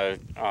Montana,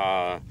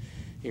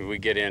 we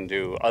get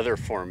into other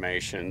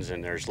formations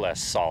and there's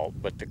less salt,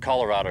 but the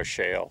Colorado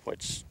shale,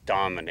 which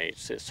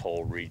dominates this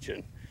whole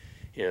region,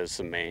 is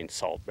the main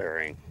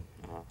salt-bearing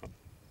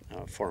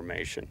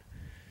formation.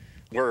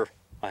 We're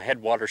a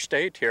headwater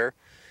state here,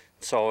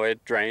 so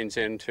it drains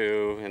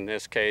into, in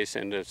this case,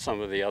 into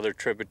some of the other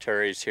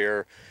tributaries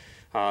here,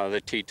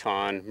 the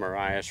Teton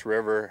Marias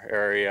River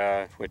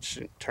area, which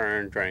in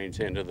turn drains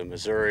into the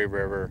Missouri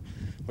River,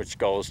 which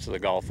goes to the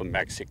Gulf of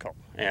Mexico.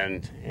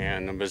 And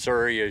the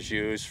Missouri is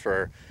used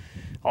for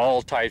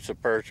all types of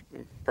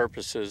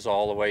purposes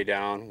all the way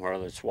down,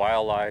 whether it's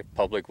wildlife,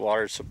 public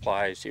water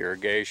supplies,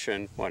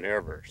 irrigation,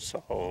 whatever.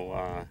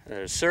 So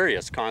there's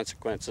serious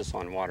consequences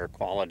on water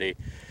quality,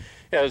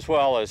 as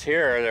well as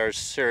here there's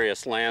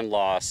serious land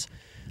loss.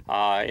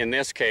 In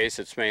this case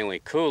it's mainly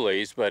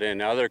coulees, but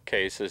in other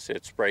cases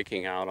it's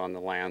breaking out on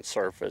the land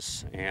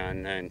surface.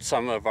 And in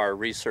some of our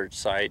research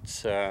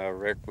sites,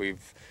 Rick,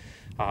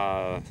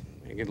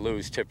 you can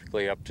lose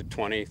typically up to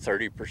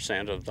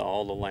 20–30% of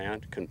all the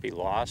land can be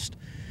lost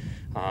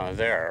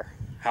there.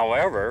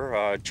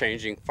 However,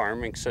 changing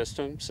farming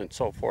systems and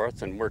so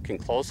forth and working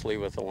closely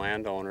with the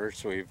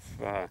landowners, we've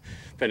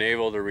been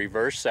able to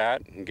reverse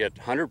that and get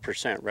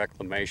 100%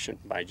 reclamation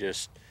by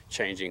just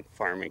changing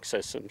farming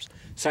systems,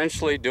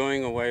 essentially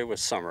doing away with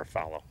summer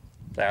fallow.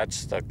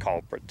 That's the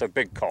culprit, the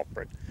big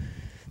culprit.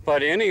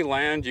 But any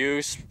land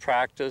use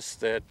practice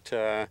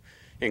that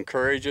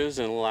encourages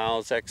and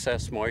allows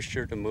excess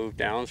moisture to move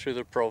down through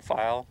the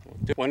profile.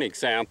 One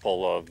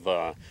example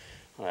of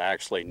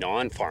actually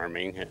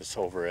non-farming is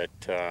over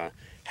at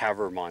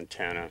Havre,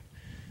 Montana.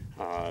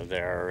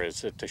 There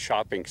is at the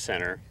shopping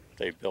center.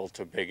 They built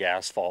a big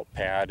asphalt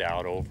pad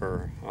out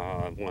over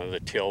one of the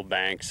till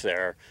banks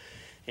there,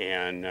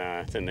 and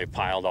then they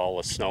piled all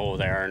the snow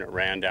there, and it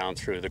ran down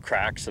through the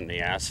cracks in the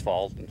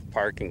asphalt in the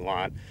parking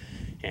lot,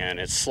 and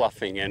it's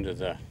sloughing into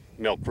the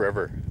Milk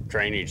River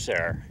drainage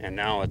there, and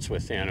now it's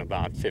within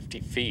about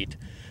 50 feet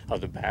of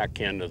the back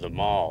end of the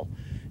mall,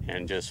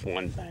 and just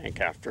one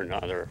bank after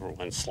another, or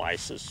one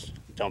slice is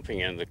dumping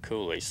into the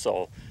coulee.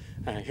 So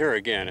here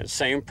again, it's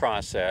same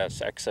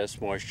process,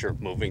 excess moisture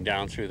moving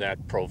down through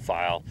that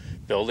profile,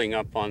 building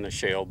up on the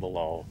shale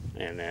below,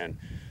 and then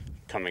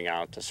coming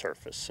out to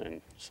surface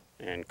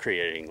and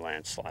creating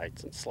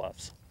landslides and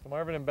sloughs. So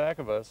Marvin, in back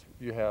of us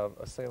you have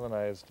a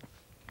salinized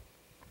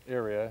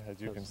area,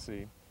 as you can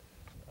see.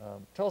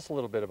 Tell us a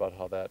little bit about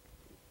how that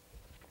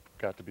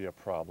got to be a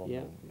problem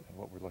and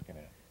what we're looking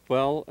at.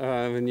 Well,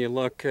 when you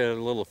look a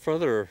little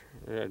further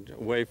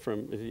away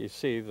from, you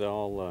see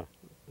all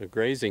the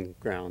grazing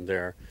ground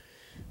there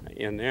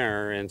in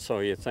there, and so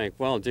you think,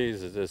 well,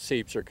 geez, the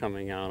seeps are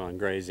coming out on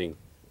grazing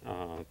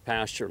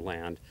pasture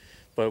land.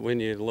 But when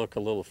you look a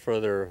little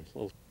further,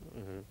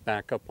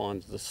 back up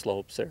onto the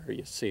slopes there,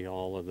 you see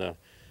all of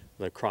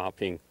the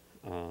cropping,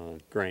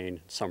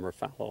 grain, summer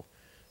fallow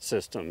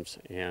systems,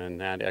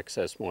 and that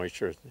excess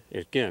moisture,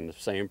 again, the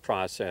same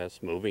process,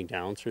 moving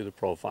down through the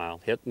profile,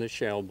 hitting the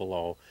shale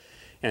below,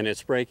 and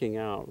it's breaking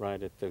out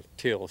right at the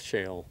till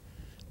shale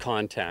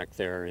contact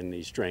there in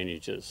these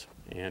drainages.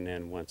 And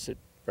then once it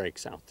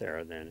breaks out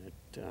there, then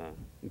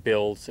it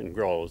builds and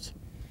grows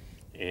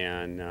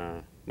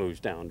and moves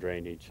down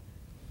drainage.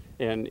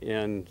 And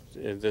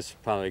this is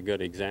probably a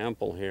good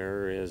example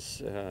here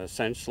is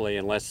essentially,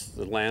 unless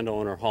the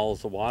landowner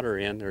hauls the water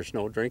in, there's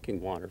no drinking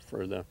water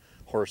for the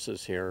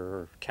horses here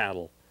or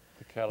cattle.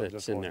 The cattle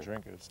just won't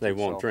drink it. They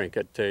won't drink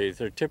it.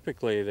 They're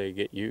typically, they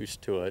get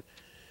used to it,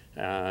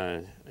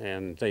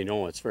 and they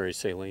know it's very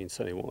saline,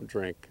 so they won't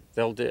drink.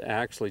 They'll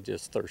actually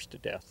just thirst to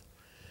death.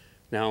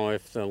 Now,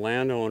 if the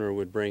landowner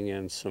would bring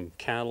in some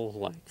cattle,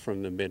 like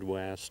from the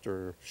Midwest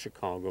or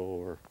Chicago,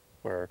 or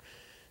where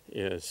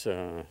is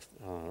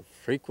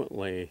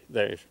frequently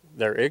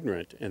they're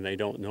ignorant and they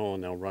don't know,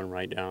 and they'll run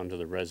right down to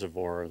the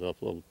reservoir or the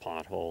little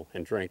pothole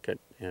and drink it.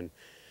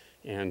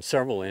 And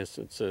several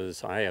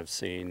instances I have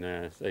seen,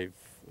 they've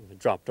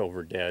dropped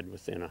over dead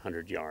within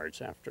 100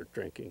 yards after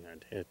drinking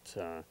it.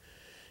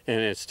 And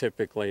it's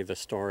typically, the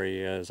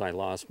story is, I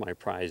lost my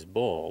prize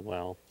bull.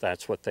 Well,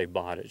 that's what they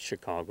bought at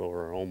Chicago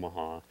or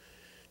Omaha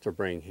to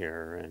bring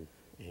here, and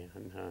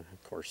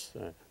of course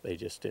they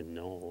just didn't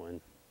know,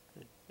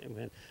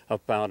 went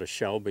up out of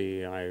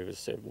Shelby. I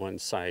was at one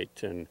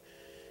site, and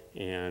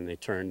they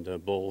turned the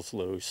bulls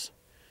loose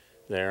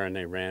there, and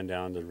they ran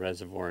down to the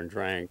reservoir and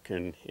drank,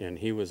 and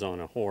he was on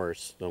a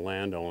horse, the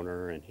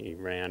landowner, and he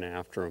ran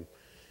after him,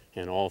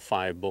 and all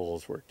 5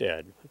 bulls were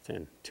dead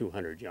within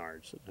 200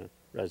 yards of the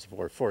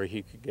reservoir before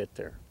he could get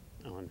there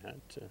on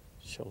that to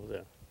show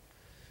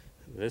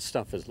this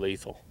stuff is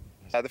lethal.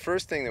 The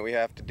first thing that we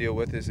have to deal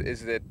with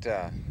is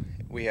that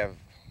we have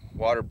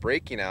water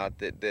breaking out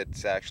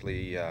that's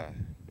actually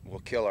will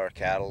kill our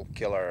cattle,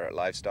 kill our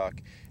livestock,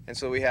 and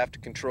so we have to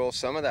control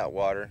some of that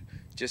water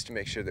just to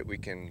make sure that we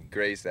can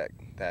graze that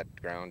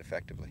ground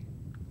effectively.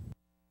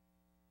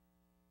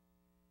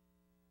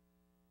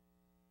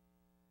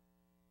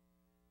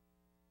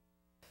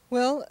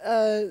 Well,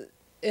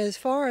 as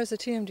far as the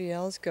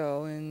TMDLs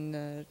go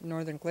in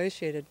northern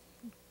glaciated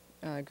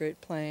Great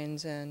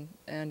Plains and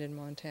in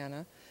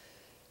Montana,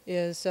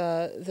 is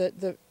that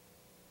the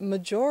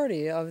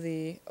majority of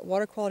the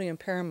water quality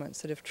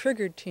impairments that have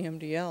triggered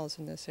TMDLs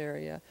in this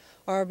area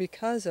are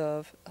because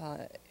of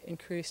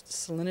increased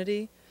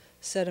salinity,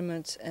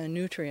 sediments, and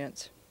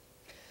nutrients.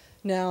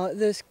 Now,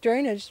 this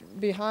drainage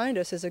behind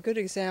us is a good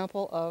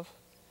example of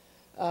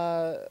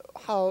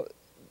how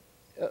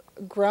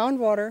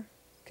groundwater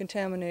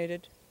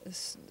contaminated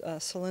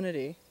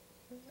salinity,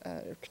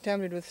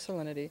 contaminated with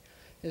salinity,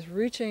 is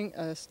reaching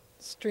a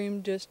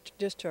stream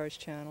discharge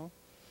channel,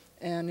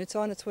 and it's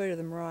on its way to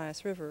the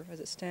Marias River as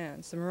it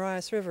stands. The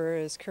Marias River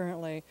is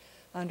currently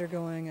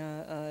undergoing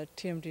a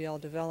TMDL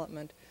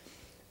development.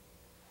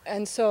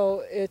 And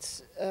so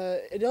it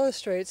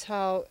illustrates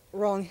how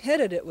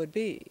wrong-headed it would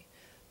be,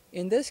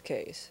 in this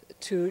case,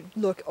 to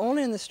look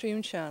only in the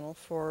stream channel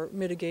for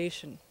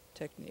mitigation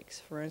techniques.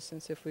 For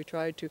instance, if we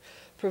tried to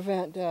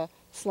prevent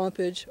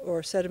slumpage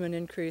or sediment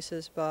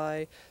increases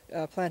by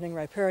planting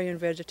riparian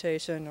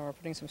vegetation or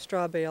putting some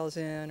straw bales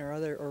in or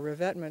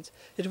revetments,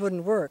 it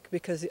wouldn't work,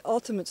 because the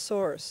ultimate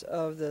source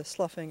of the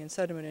sloughing and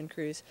sediment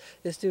increase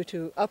is due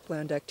to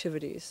upland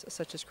activities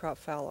such as crop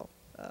fallow,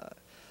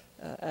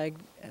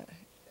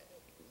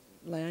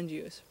 land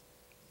use.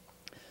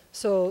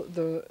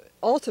 So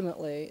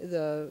ultimately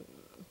the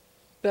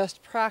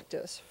best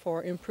practice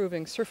for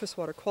improving surface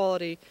water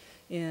quality,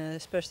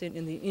 especially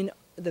in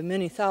the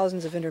many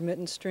thousands of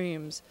intermittent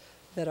streams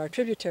that are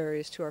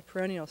tributaries to our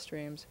perennial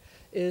streams,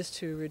 is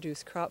to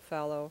reduce crop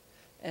fallow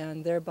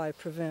and thereby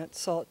prevent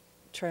salt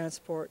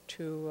transport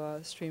to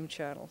stream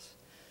channels.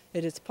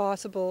 It is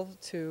possible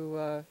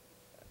to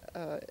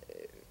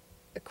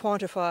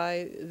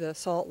quantify the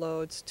salt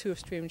loads to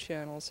stream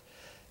channels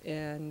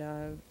and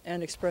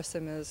express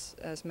them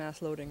as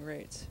mass loading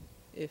rates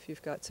if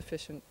you've got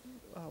sufficient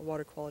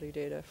water quality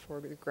data for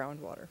the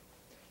groundwater.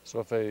 So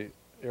if a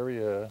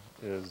area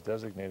is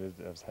designated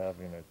as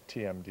having a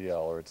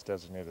TMDL, or it's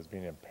designated as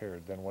being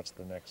impaired, then what's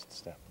the next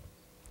step?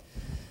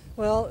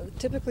 Well,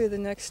 typically the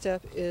next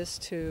step is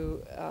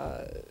to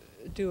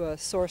do a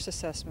source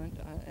assessment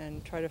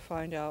and try to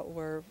find out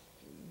where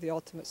the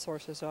ultimate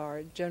sources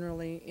are.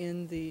 Generally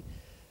in the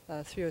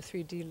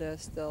 303D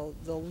list, they'll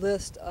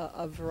list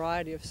a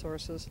variety of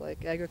sources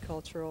like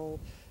agricultural,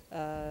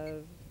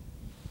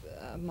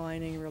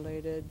 mining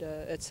related,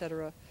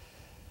 etc.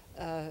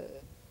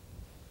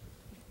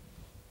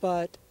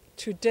 But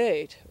to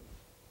date,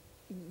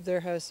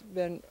 there has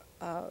been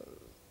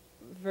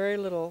very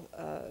little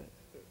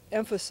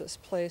emphasis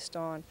placed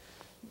on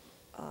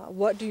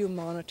what do you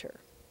monitor.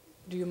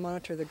 Do you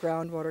monitor the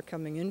groundwater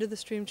coming into the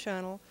stream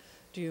channel?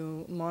 Do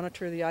you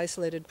monitor the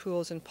isolated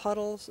pools and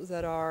puddles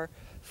that are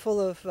full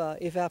of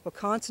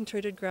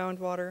evapoconcentrated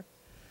groundwater?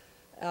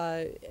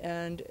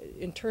 And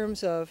in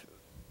terms of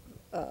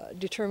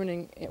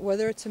determining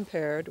whether it's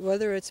impaired,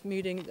 whether it's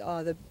meeting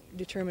the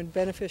determined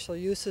beneficial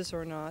uses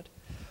or not,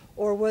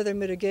 or whether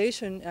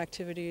mitigation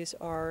activities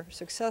are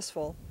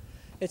successful,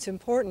 it's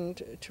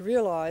important to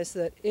realize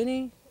that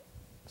any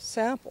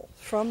sample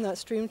from that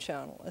stream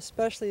channel,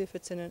 especially if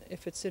it's in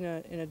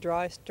a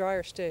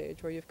drier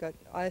stage where you've got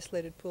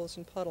isolated pools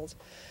and puddles,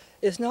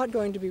 is not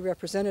going to be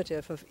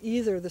representative of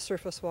either the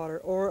surface water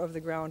or of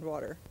the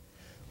groundwater.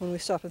 When we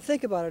stop and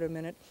think about it a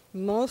minute,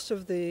 most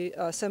of the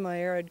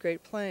semi-arid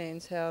Great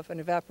Plains have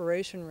an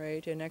evaporation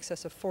rate in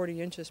excess of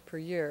 40 inches per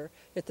year,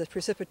 yet the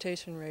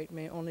precipitation rate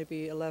may only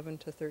be 11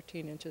 to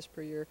 13 inches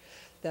per year.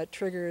 That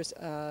triggers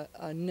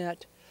a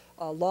net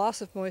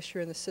loss of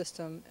moisture in the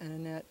system and a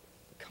net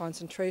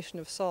concentration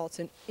of salts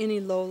in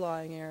any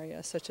low-lying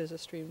area, such as a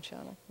stream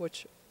channel,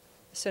 which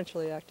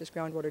essentially act as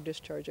groundwater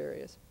discharge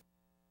areas.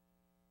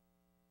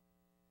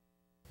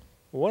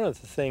 One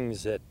of the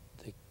things that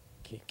the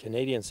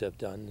Canadians have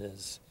done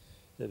is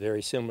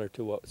very similar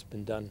to what's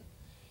been done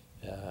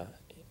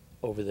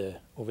over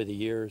the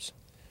years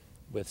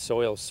with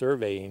soil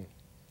surveying,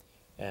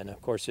 and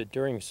of course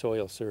during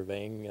soil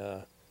surveying,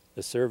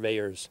 the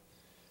surveyors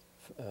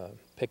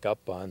pick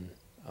up on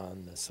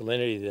the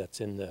salinity that's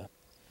in the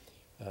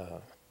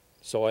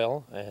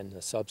soil and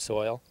the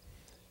subsoil,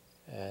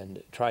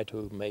 and try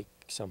to make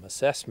some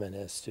assessment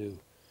as to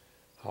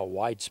how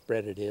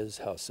widespread it is,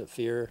 how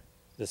severe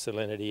the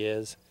salinity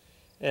is,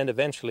 and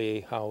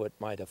eventually how it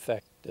might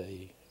affect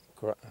the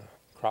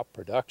crop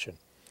production.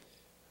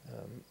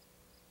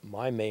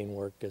 My main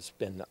work has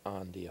been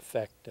on the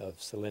effect of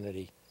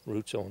salinity,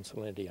 root zone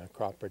salinity on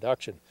crop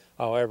production.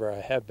 However,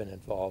 I have been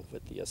involved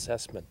with the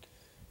assessment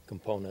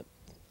component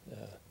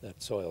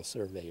that soil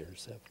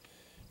surveyors have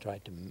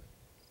tried to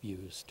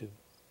use to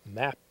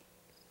map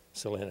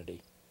salinity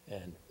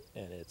and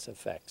its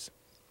effects.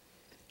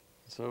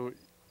 So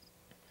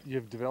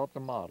you've developed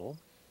a model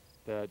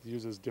that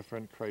uses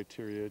different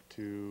criteria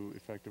to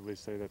effectively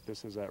say that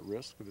this is at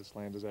risk, or this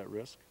land is at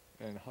risk,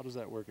 and how does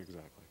that work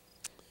exactly?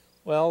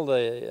 Well,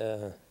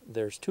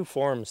 there's two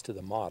forms to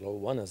the model.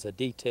 One is a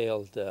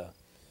detailed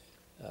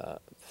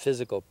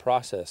physical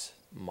process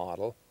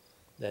model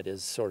that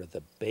is sort of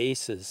the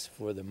basis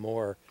for the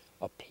more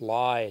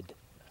applied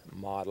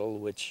model,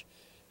 which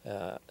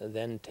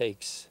then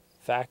takes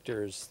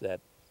factors that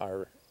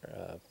are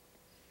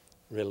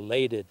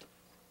related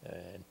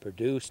and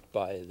produced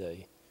by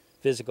the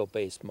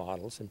physical-based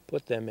models and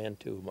put them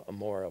into a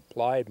more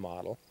applied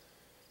model,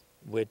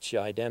 which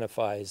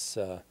identifies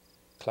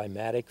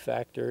climatic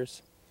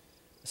factors,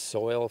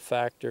 soil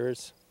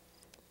factors,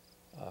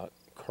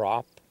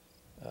 crop,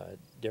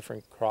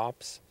 different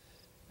crops,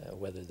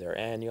 whether they're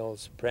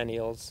annuals,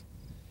 perennials,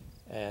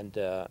 and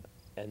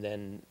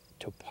then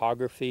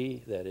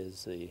topography, that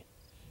is the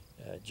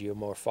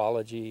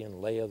geomorphology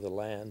and lay of the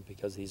land,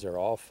 because these are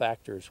all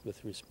factors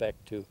with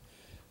respect to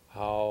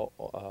how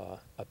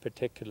a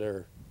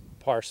particular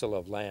parcel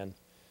of land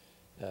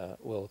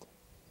will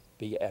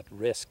be at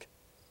risk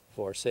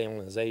for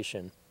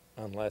salinization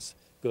unless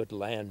good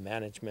land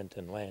management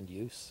and land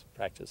use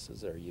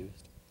practices are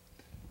used.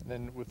 And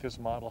then with this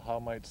model, how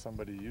might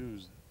somebody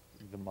use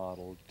the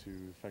model to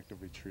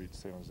effectively treat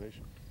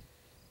salinization?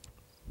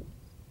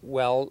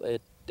 Well,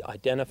 it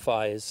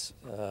identifies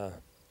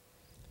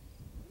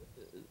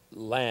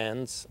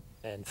lands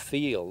and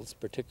fields,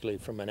 particularly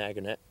from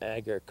an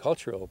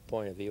agricultural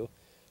point of view,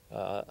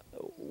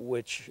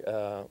 which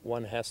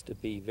one has to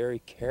be very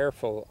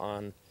careful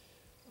on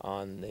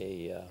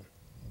the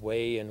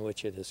way in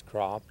which it is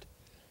cropped.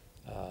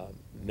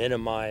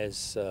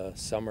 Minimize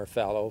summer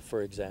fallow,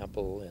 for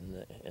example,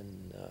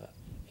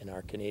 in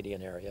our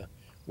Canadian area,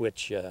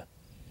 which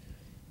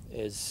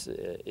is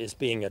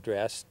being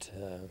addressed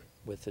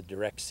with the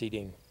direct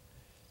seeding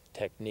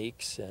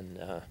techniques and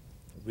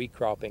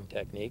recropping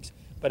techniques,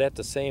 but at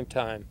the same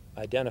time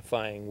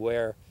identifying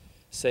where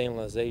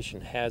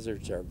salinization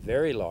hazards are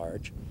very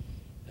large,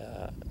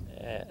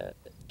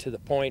 to the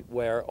point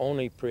where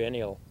only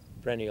perennial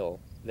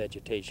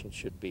vegetation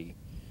should be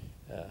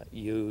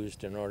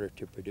used in order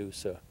to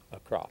produce a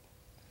crop.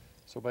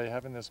 So by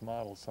having this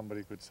model,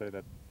 somebody could say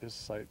that this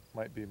site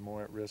might be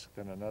more at risk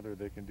than another.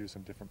 They can do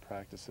some different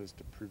practices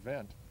to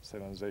prevent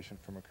salinization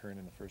from occurring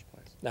in the first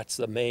place. That's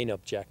the main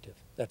objective.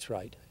 That's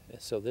right.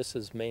 So this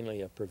is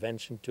mainly a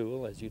prevention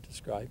tool, as you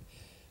described.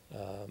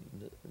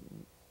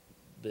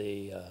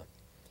 It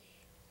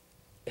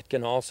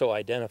can also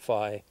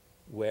identify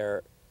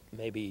where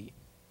maybe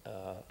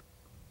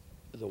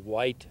the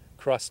white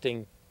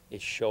crusting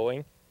is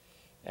showing,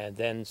 and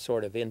then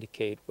sort of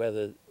indicate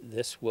whether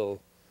this will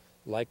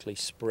likely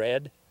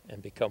spread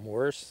and become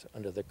worse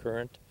under the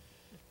current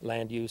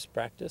land use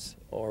practice,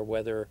 or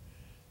whether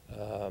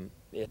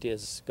it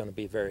is going to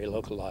be very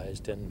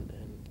localized and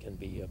can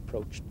be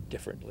approached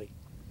differently.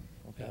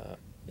 Okay.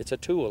 It's a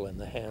tool in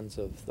the hands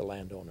of the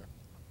landowner.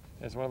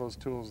 It's one of those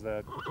tools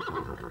that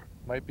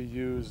might be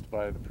used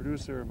by the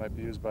producer, might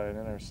be used by an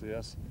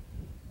NRCS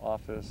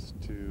office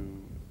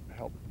to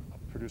help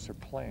a producer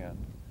plan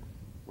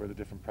where the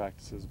different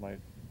practices might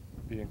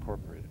be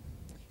incorporated.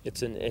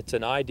 It's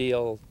an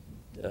ideal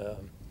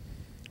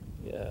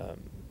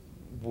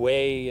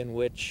way in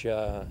which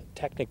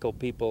technical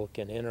people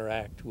can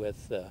interact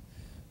with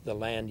the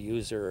land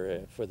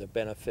user for the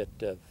benefit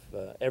of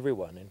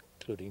everyone,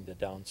 including the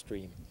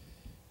downstream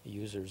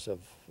users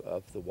of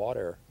the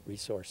water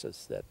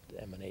resources that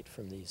emanate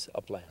from these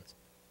uplands.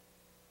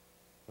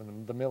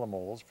 When the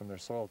millimoles from their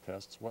soil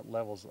tests, what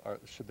levels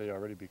should they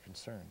already be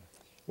concerned?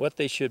 What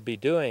they should be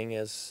doing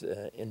is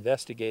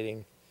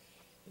investigating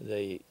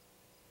the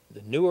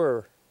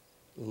newer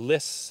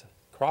lists,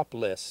 crop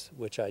lists,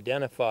 which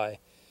identify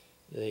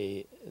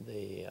the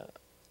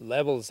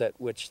levels at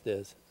which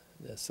the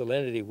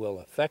salinity will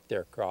affect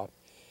their crop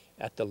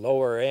at the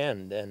lower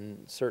end.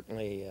 And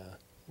certainly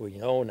we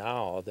know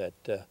now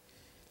that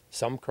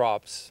some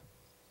crops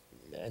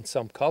and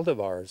some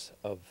cultivars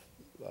of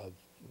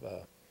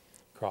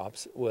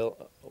crops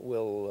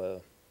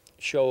will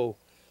show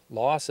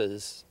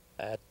losses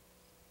at,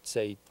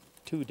 say,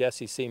 2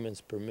 decisiemens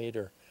per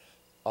meter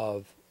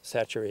of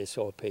saturated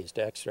soil paste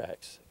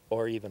extracts,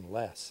 or even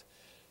less,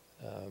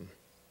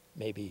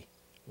 maybe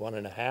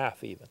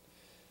 1.5 even,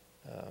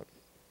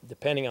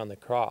 depending on the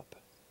crop.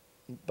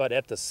 But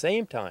at the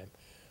same time,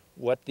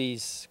 what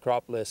these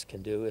crop lists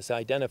can do is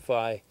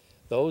identify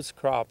those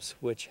crops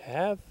which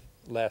have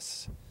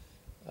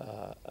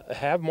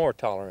more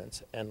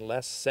tolerance and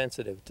less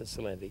sensitive to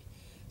salinity,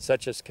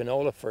 such as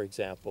canola, for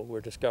example.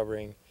 We're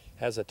discovering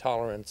has a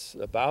tolerance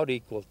about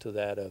equal to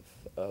that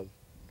of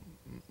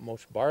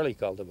most barley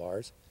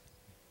cultivars,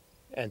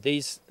 and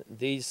these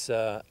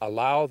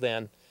allow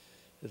then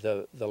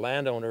the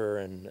landowner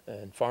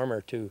and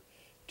farmer to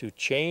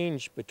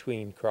change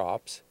between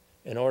crops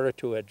in order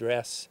to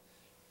address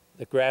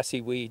the grassy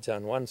weeds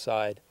on one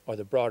side or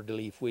the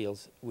broadleaf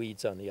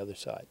weeds on the other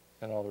side.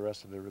 And all the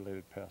rest of the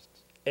related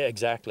pests.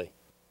 Exactly.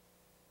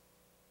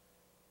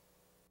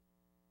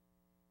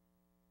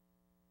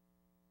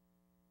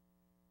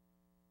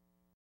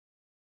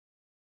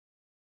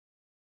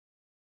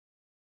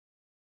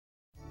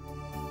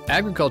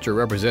 Agriculture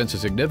represents a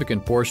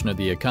significant portion of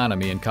the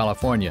economy in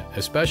California,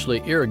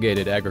 especially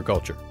irrigated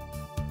agriculture.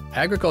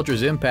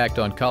 Agriculture's impact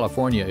on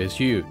California is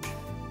huge.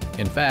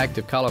 In fact,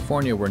 if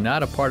California were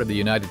not a part of the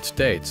United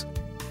States,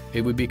 it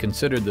would be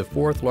considered the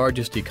fourth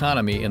largest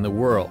economy in the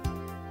world.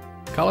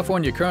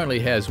 California currently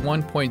has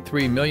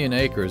 1.3 million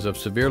acres of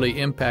severely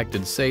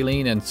impacted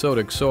saline and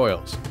sodic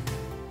soils.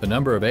 The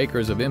number of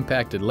acres of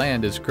impacted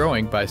land is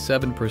growing by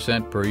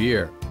 7% per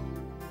year.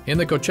 In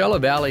the Coachella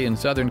Valley in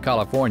Southern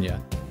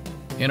California,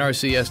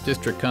 NRCS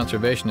District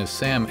Conservationist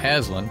Sam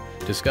Aslan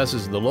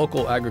discusses the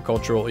local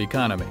agricultural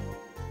economy.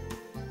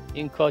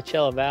 In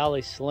Coachella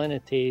Valley,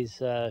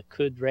 salinities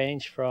could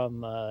range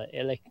from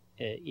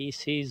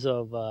ECs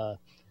of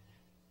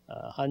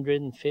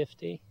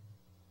 150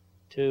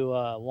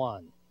 to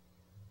 1.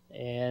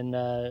 And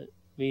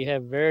we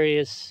have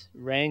various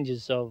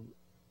ranges of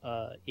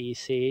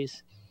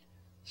ECs.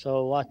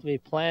 So what we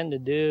plan to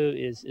do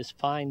is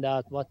find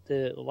out what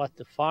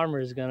the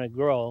farmer is going to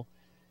grow,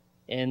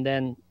 and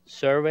then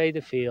survey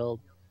the field,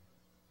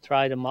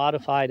 try to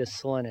modify the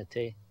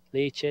salinity,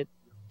 leach it,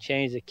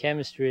 change the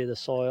chemistry of the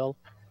soil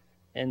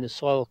and the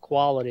soil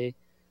quality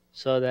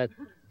so that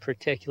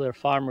particular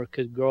farmer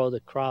could grow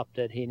the crop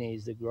that he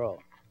needs to grow.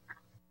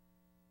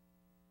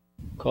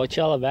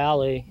 Coachella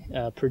Valley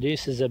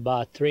produces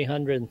about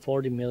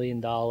 $340 million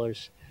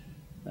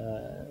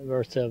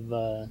worth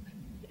of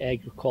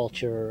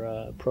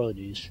agriculture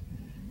produce.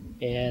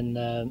 And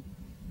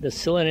the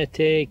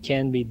salinity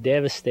can be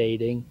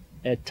devastating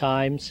at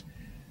times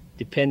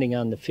depending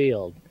on the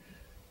field.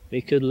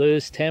 We could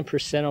lose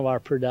 10% of our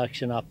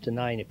production up to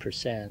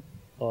 90%,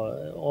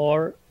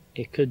 or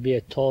it could be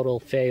a total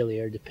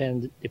failure.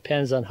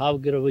 Depends on how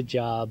good of a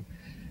job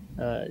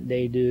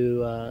they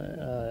do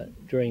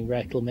during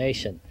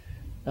reclamation.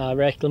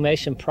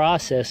 Reclamation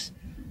process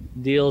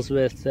deals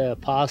with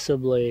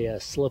possibly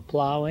slip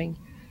plowing.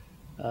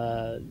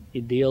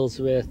 It deals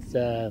with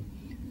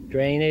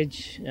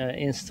drainage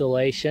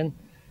installation.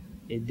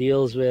 It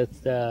deals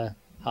with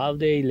how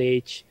they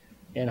leach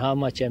and how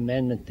much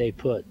amendment they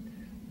put.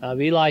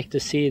 We like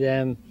to see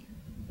them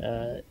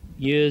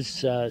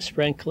use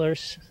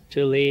sprinklers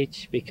to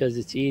leach because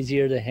it's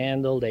easier to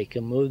handle. They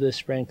can move the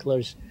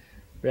sprinklers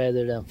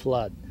rather than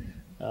flood.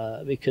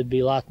 We could be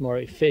a lot more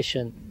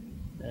efficient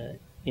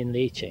in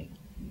leaching.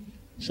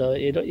 So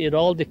it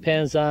all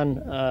depends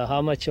on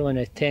how much of an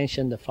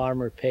attention the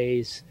farmer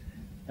pays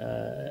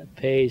to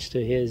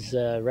his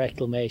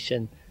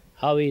reclamation,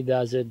 how he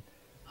does it,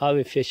 how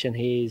efficient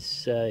he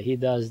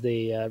does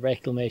the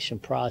reclamation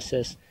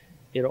process.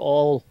 It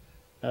all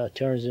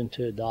turns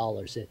into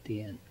dollars at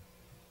the end.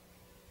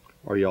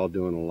 Are y'all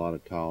doing a lot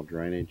of tile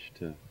drainage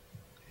to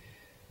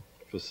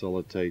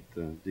facilitate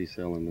the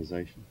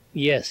desalinization?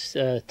 Yes,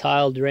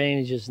 tile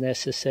drainage is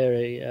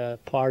necessary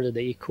part of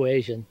the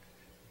equation.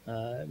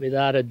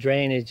 Without a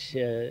drainage,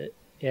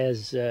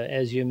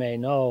 as you may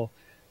know,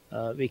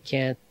 we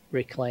can't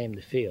reclaim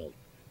the field.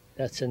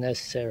 That's a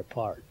necessary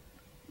part.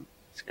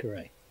 That's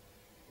correct.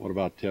 What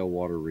about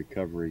tailwater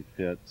recovery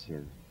pits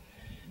or?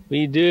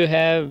 We do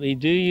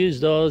use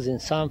those in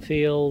some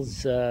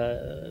fields.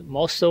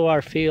 Most of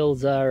our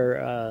fields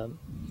are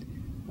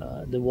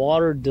the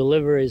water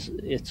delivery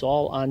it's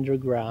all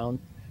underground.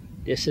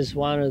 This is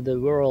one of the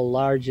world's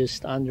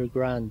largest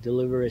underground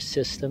delivery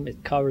system.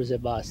 It covers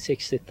about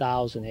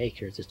 60,000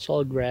 acres. It's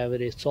all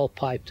gravity. It's all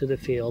piped to the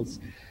fields.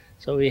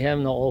 So we have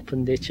no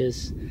open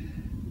ditches.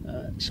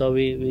 So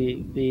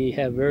we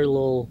have very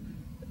little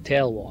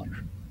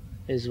tailwater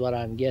is what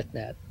I'm getting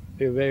at.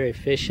 We're very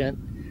efficient.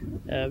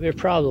 We're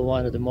probably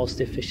one of the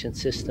most efficient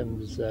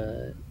systems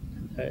that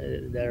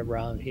are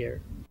around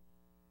here.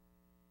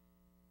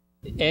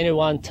 Any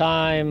one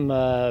time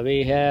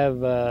we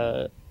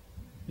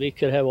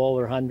could have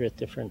over 100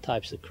 different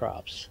types of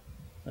crops.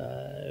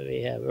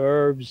 We have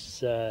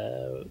herbs,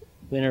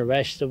 winter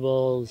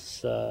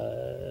vegetables,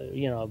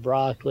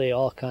 broccoli,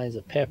 all kinds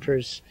of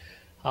peppers,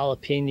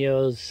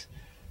 jalapenos,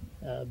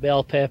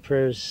 bell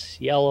peppers,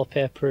 yellow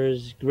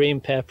peppers,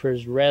 green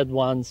peppers, red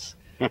ones,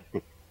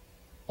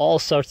 all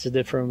sorts of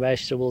different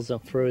vegetables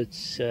and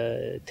fruits,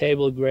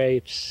 table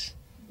grapes,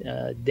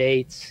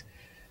 dates.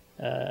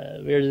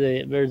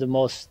 We're the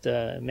most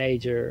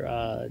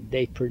major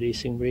date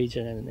producing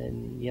region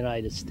in the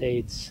United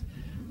States.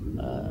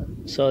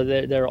 So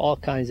there are all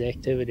kinds of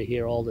activity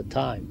here all the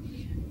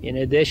time. In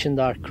addition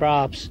to our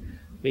crops,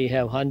 we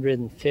have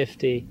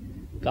 150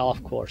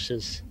 golf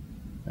courses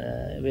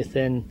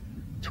within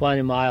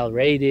 20-mile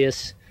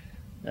radius.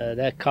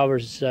 That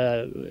covers,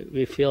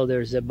 we feel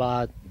there's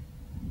about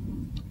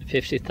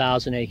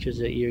 50,000 acres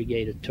of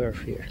irrigated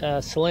turf here.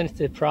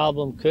 Salinity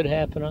problem could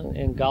happen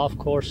in golf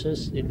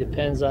courses. It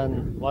depends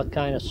on what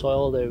kind of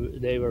soil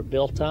they were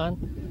built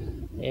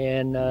on.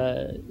 And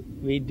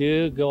we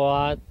do go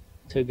out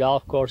to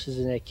golf courses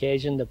on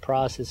occasion. The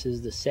process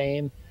is the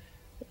same.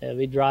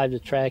 We drive the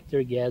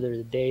tractor, gather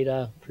the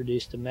data,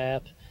 produce the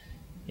map,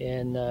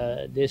 and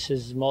this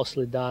is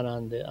mostly done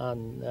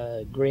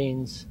on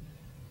greens.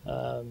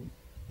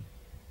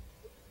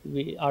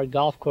 Our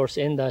golf course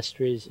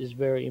industry is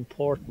very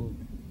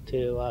important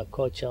to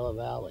Coachella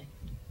Valley.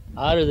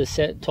 Out of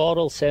the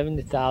total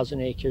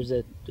 70,000 acres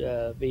that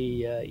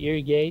we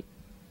irrigate,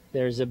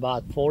 there's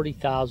about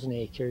 40,000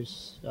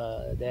 acres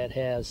that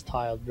has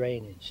tile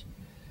drainage,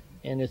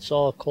 and it's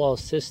all a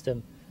closed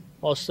system.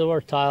 Most of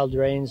our tile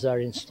drains are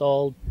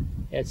installed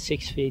at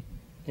 6 feet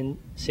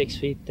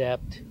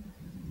depth.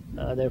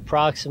 They're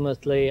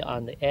approximately,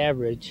 on the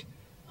average,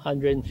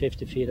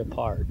 150 feet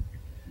apart.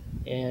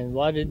 And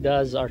what it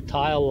does, our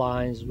tile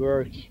lines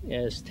work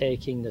as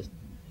taking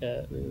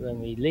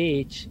when we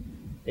leach,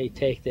 they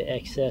take the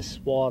excess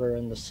water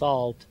and the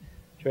salt,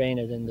 drain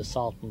it in the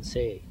Salton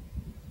Sea.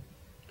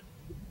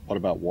 What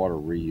about water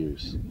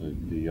reuse?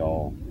 Do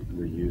y'all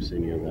reuse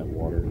any of that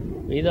water?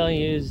 We don't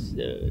use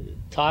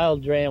tile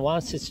drain.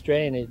 Once it's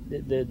drained,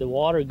 the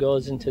water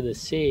goes into the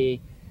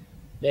sea.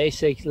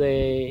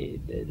 Basically,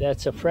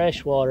 that's a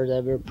fresh water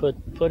that we're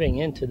putting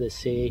into the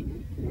sea.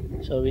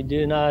 So we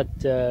do not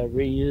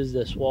reuse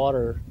this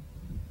water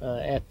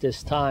at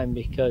this time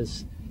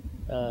because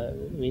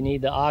we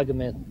need to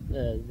augment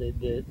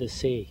the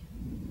sea.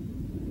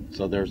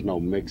 So there's no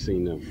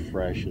mixing of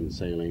fresh and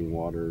saline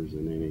waters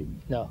in any?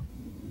 No.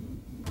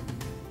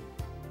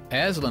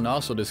 Aslan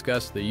also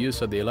discussed the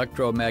use of the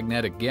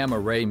electromagnetic gamma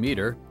ray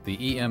meter, the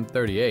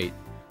EM38,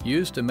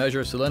 used to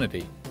measure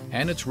salinity,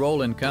 and its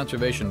role in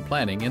conservation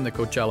planning in the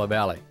Coachella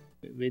Valley.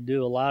 We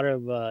do a lot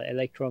of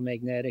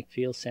electromagnetic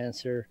field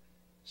sensor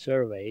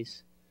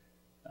surveys.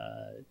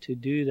 To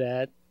do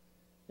that,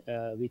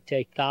 we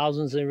take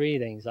thousands of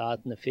readings out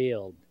in the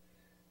field.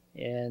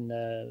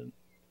 And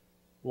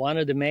one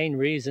of the main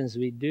reasons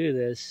we do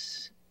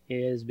this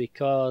is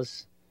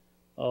because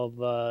of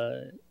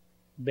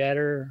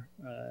better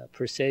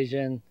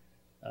precision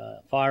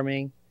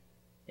farming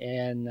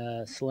and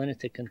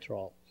salinity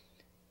control.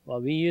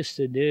 What we used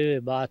to do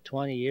about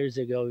 20 years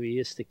ago, we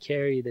used to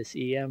carry this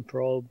EM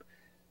probe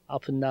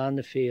up and down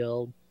the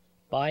field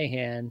by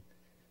hand,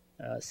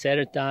 set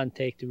it down,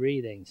 take the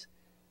readings.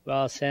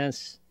 Well,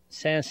 since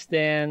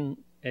then,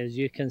 as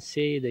you can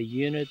see, the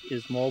unit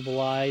is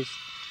mobilized.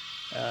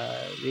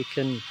 We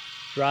can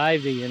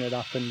drive the unit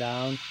up and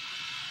down,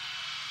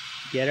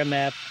 get a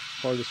map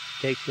for this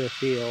particular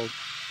field,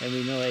 and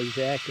we know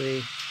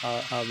exactly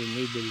how we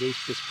need to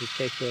leach this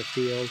particular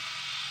field.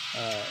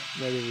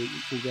 Whether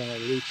we're going to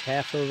leach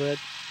half of it,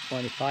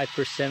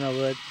 25% of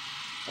it,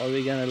 or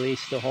we're going to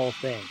leach the whole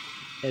thing.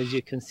 As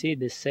you can see,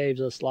 this saves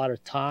us a lot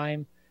of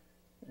time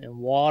and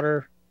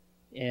water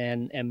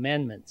and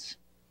amendments.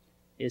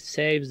 It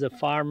saves the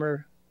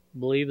farmer,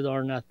 believe it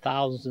or not,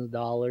 thousands of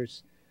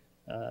dollars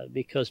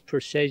because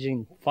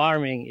precision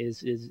farming is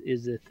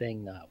the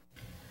thing now.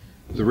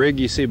 The rig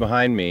you see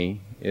behind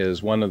me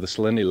is one of the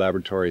Salinity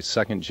Laboratory's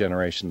second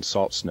generation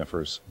salt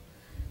sniffers.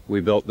 We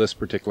built this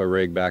particular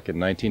rig back in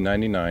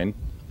 1999,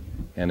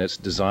 and it's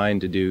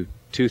designed to do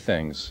two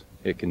things.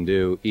 It can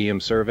do EM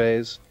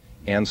surveys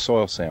and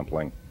soil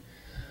sampling.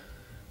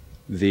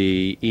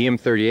 The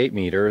EM38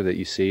 meter that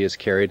you see is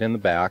carried in the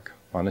back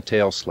on a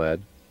tail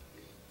sled,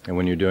 and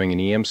when you're doing an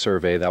EM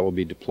survey, that will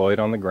be deployed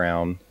on the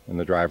ground, and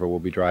the driver will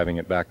be driving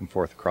it back and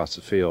forth across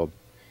the field.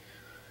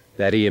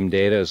 That EM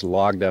data is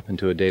logged up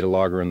into a data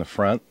logger in the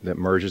front that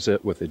merges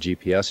it with a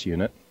GPS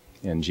unit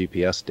and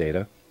GPS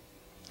data.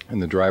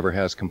 And the driver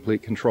has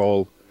complete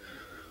control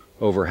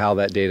over how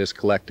that data is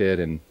collected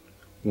and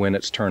when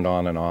it's turned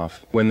on and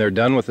off. When they're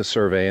done with the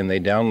survey and they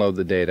download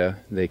the data,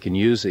 they can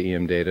use the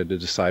EM data to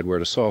decide where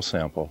to soil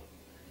sample.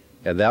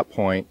 At that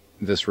point,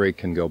 this rig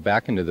can go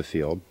back into the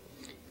field,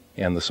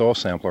 and the soil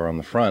sampler on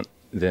the front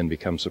then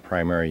becomes the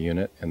primary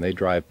unit, and they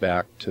drive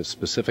back to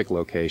specific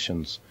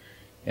locations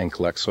and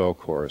collect soil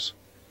cores.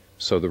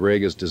 So the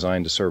rig is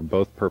designed to serve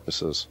both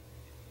purposes.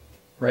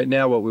 Right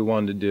now what we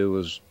wanted to do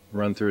was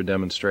run through a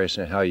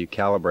demonstration of how you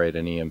calibrate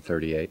an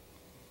EM38.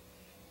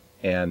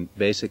 And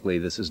basically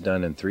this is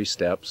done in 3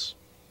 steps,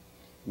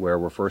 where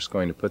we're first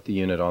going to put the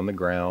unit on the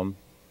ground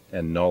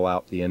and null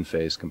out the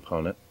in-phase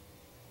component.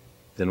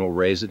 Then we'll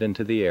raise it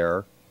into the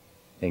air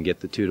and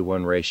get the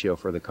 2-to-1 ratio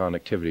for the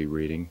conductivity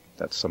reading.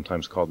 That's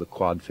sometimes called the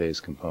quad phase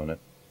component.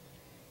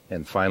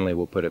 And finally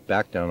we'll put it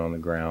back down on the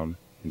ground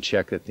and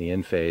check that the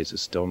in-phase is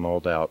still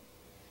nulled out.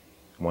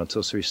 Once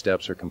those 3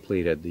 steps are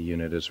completed, the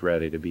unit is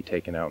ready to be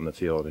taken out in the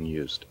field and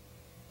used.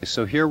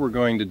 So here we're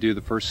going to do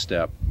the first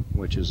step,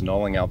 which is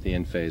nulling out the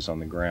in-phase on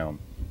the ground.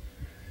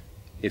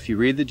 If you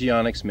read the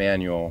Geonics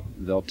manual,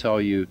 they'll tell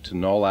you to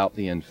null out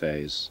the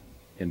in-phase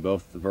in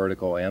both the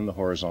vertical and the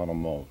horizontal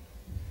mode.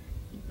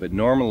 But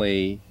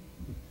normally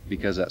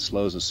because that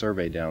slows the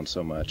survey down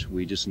so much,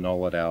 we just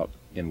null it out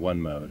in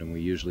one mode, and we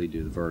usually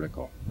do the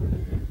vertical.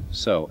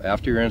 So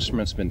after your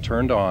instrument's been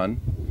turned on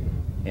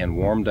and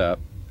warmed up,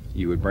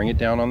 you would bring it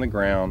down on the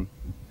ground,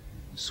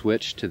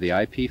 switch to the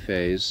IP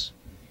phase,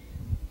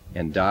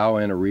 and dial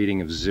in a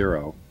reading of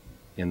 0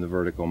 in the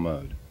vertical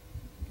mode.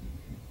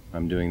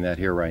 I'm doing that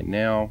here right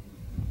now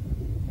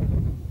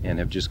and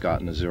have just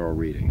gotten a 0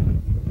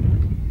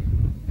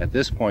 reading. At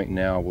this point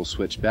now, we'll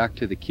switch back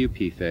to the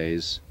QP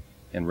phase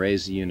and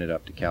raise the unit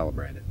up to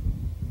calibrate it.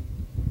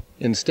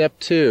 In step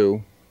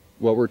 2,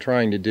 what we're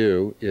trying to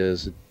do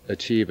is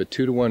achieve a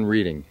 2-to-1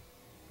 reading.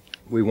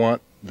 We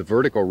want the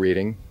vertical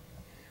reading,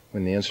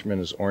 when the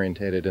instrument is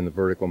orientated in the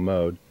vertical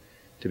mode,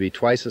 to be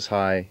twice as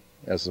high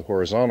as the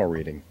horizontal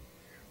reading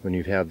when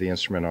you have the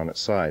instrument on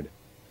its side.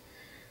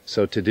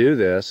 So to do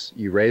this,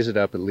 you raise it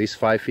up at least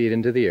 5 feet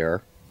into the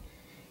air.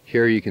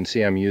 Here you can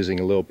see I'm using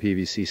a little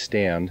PVC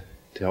stand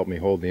to help me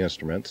hold the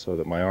instrument so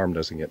that my arm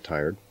doesn't get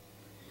tired.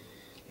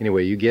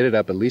 Anyway, you get it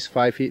up at least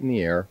 5 feet in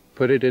the air,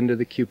 put it into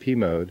the QP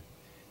mode,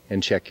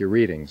 and check your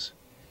readings.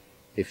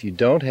 If you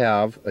don't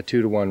have a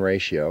 2-to-1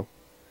 ratio,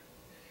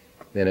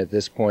 then at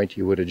this point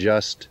you would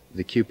adjust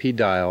the QP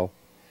dial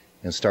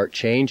and start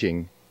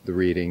changing the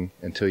reading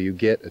until you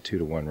get a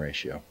 2-to-1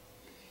 ratio.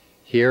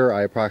 Here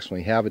I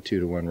approximately have a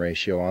 2-to-1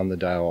 ratio on the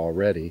dial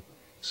already,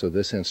 so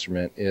this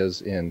instrument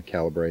is in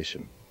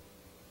calibration.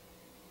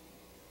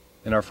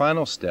 In our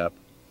final step,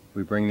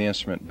 we bring the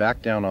instrument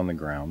back down on the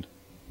ground,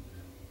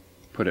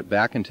 put it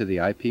back into the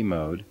IP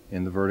mode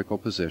in the vertical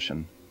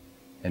position,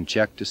 and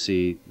check to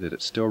see that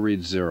it still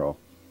reads 0,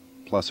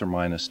 plus or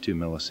minus 2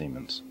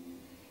 millisiemens.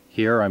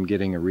 Here I'm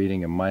getting a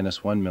reading of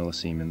minus 1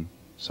 millisiemen,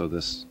 so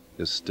this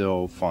is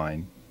still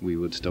fine. We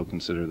would still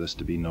consider this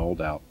to be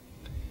nulled out.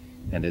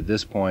 And at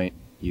this point,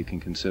 you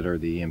can consider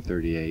the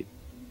EM38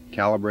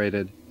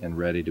 calibrated and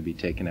ready to be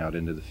taken out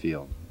into the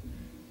field.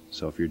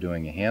 So if you're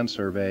doing a hand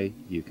survey,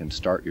 you can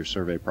start your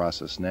survey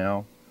process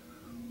now,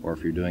 or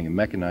if you're doing a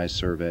mechanized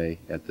survey,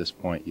 at this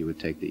point you would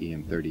take the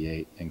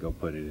EM38 and go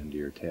put it into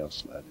your tail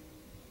sled.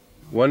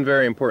 One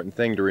very important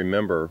thing to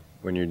remember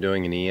when you're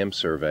doing an EM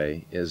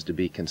survey is to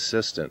be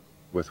consistent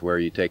with where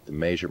you take the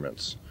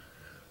measurements.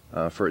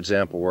 For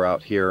example, we're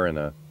out here in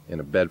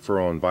a bed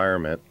furrow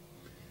environment,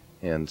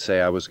 and say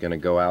I was going to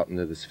go out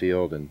into this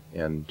field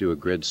and do a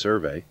grid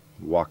survey,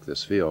 walk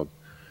this field.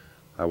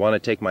 I want to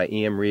take my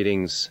EM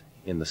readings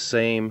in the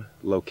same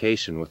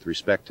location with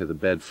respect to the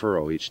bed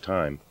furrow each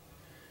time.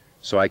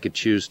 So I could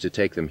choose to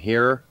take them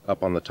here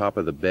up on the top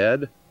of the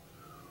bed,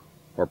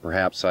 or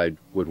perhaps I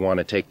would want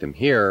to take them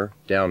here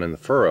down in the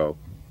furrow,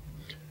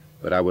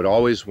 but I would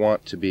always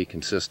want to be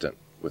consistent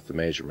with the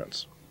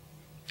measurements.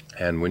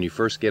 And when you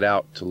first get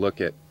out to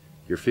look at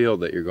your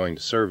field that you're going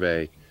to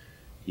survey,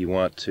 you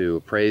want to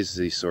appraise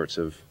these sorts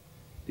of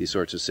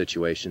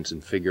situations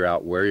and figure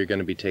out where you're going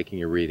to be taking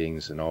your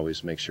readings, and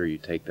always make sure you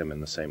take them in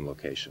the same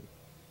location.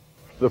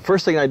 The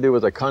first thing I do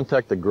is I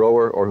contact the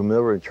grower or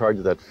whomever in charge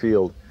of that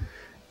field,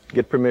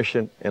 get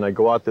permission, and I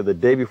go out there the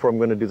day before I'm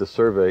going to do the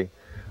survey.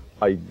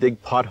 I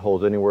dig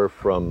potholes anywhere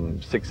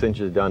from 6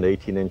 inches down to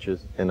 18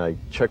 inches, and I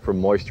check for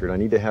moisture, and I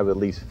need to have at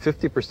least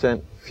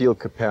 50% field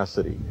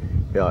capacity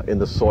in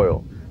the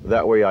soil.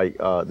 That way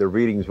the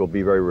readings will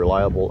be very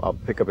reliable. I'll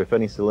pick up, if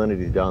any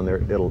salinity is down there,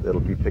 it'll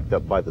be picked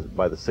up by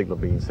the signal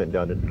being sent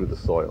down into the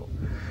soil.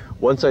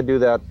 Once I do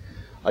that,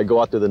 I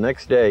go out there the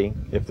next day,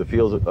 if the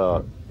field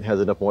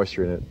has enough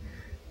moisture in it,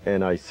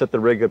 and I set the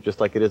rig up just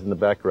like it is in the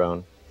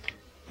background,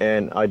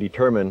 and I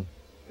determine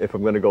if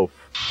I'm going to go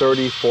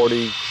 30,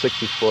 40,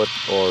 60 foot,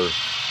 or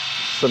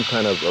some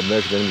kind of a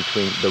measurement in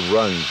between the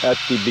runs. At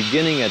the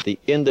beginning, at the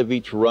end of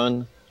each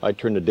run, I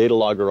turn the data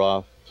logger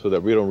off so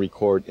that we don't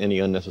record any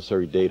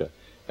unnecessary data.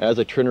 As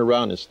I turn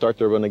around and start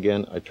the run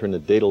again, I turn the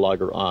data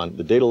logger on.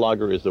 The data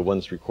logger is the one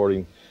that's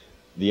recording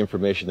the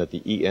information that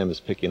the EM is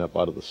picking up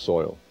out of the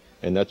soil,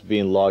 and that's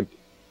being logged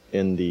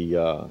in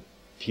the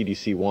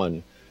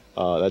TDC1.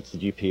 That's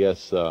the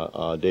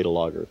GPS data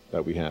logger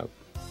that we have.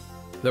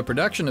 The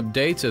production of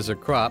dates as a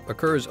crop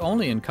occurs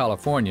only in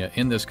California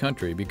in this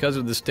country because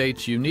of the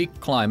state's unique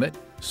climate,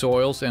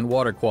 soils, and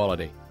water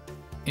quality.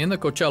 In the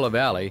Coachella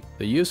Valley,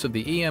 the use of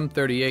the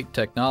EM38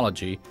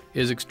 technology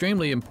is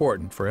extremely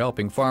important for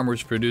helping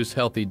farmers produce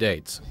healthy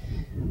dates.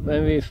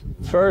 When we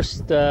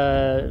first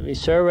we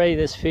surveyed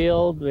this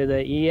field with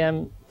the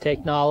EM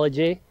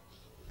technology,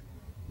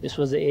 this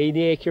was an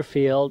 80-acre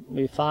field.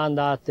 We found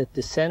out that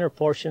the center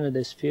portion of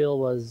this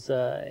field was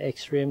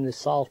extremely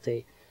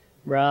salty,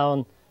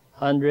 around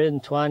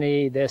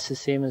 120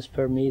 decisiemens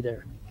per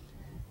meter.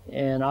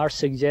 And our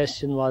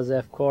suggestion was,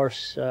 of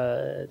course,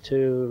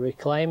 to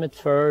reclaim it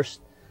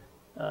first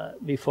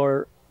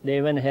before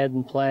they went ahead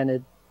and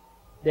planted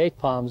date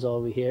palms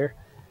over here.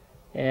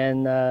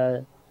 And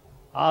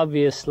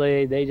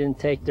obviously they didn't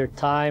take their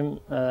time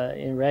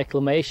in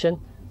reclamation.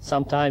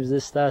 Sometimes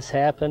this does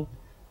happen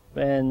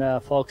when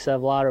folks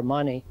have a lot of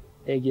money.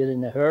 They get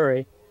in a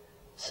hurry.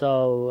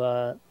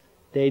 So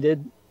they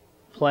did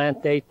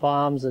plant date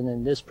palms, and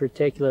in this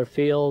particular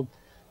field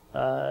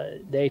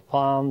date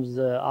palms,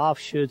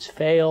 offshoots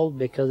failed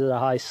because of the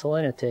high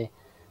salinity.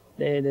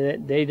 They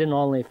didn't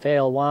only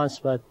fail once,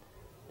 but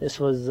this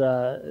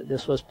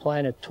was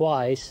planted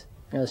twice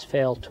and has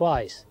failed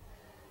twice.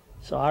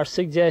 So our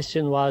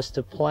suggestion was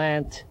to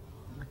plant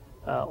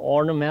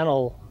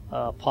ornamental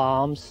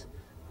palms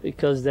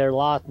because they're a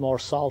lot more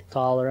salt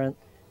tolerant.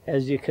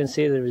 As you can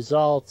see the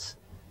results,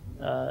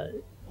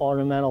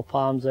 ornamental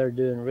palms are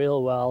doing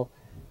real well.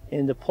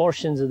 In the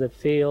portions of the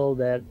field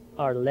that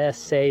are less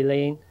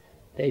saline,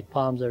 date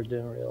palms are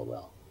doing real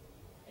well.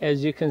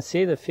 As you can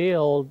see the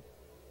field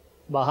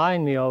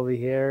behind me over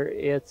here,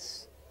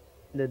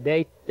 the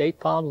date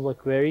palms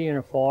look very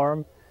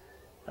uniform.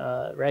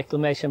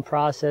 Reclamation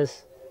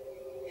process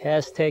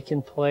has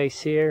taken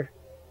place here.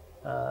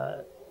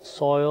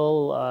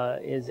 Soil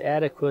is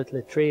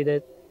adequately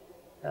treated.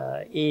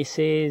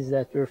 ECs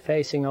that we're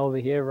facing over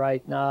here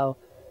right now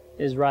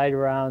is right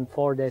around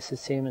 4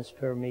 decisiemens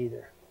per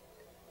meter.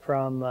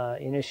 From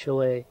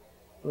initially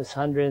it was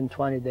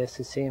 120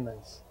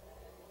 decisiemens.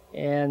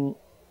 And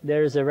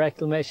there's a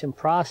reclamation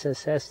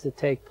process has to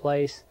take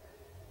place.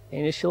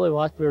 Initially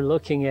what we're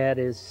looking at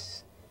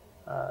is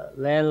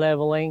land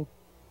leveling,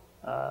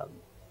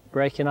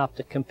 breaking up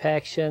the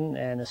compaction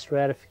and the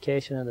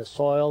stratification of the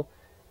soil,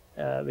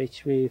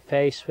 which we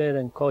face with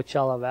in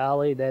Coachella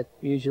Valley. That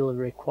usually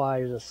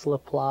requires a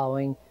slip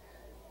plowing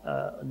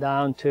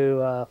down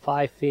to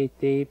 5 feet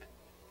deep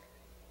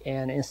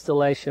and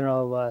installation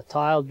of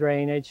tile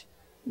drainage.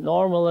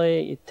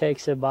 Normally it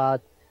takes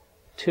about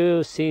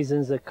 2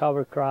 seasons of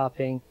cover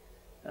cropping.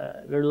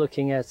 We're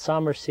looking at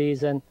summer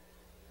season,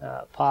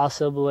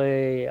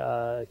 possibly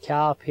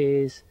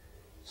cowpeas,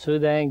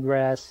 Sudan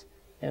grass,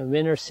 and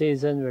winter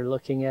season we're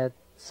looking at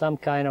some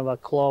kind of a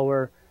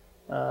clover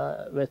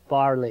with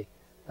barley.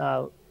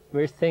 Now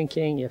we're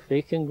thinking if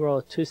we can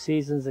grow 2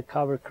 seasons of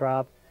cover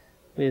crop,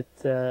 with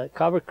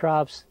cover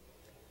crops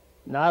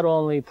not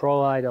only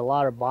provide a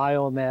lot of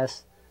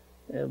biomass,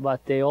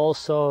 but they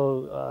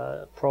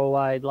also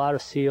provide a lot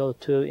of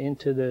CO2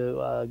 into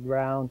the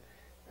ground,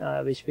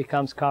 which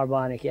becomes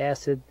carbonic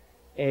acid,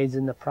 aids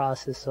in the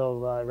process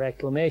of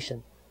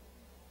reclamation.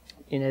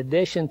 In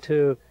addition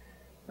to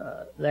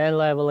land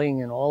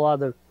leveling and all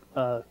other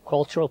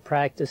cultural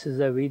practices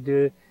that we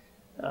do,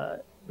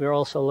 we're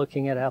also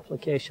looking at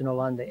application of,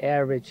 on the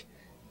average,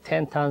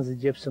 10 tons of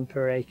gypsum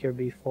per acre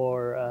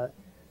before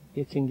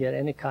you can get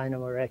any kind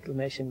of a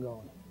reclamation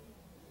going.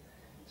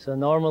 So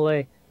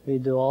normally we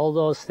do all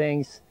those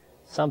things.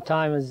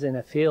 Sometimes in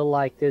a field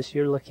like this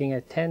you're looking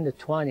at 10 to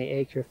 20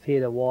 acre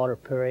feet of water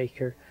per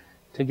acre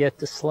to get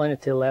the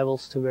salinity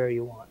levels to where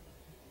you want.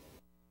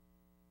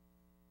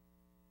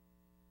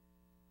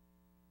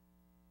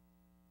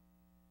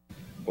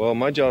 Well,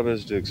 my job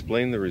is to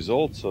explain the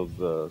results of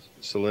the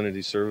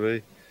salinity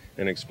survey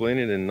and explain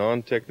it in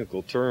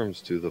non-technical terms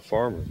to the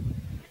farmer.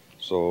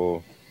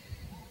 So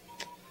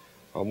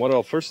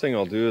first thing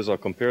I'll do is I'll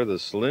compare the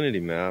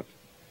salinity map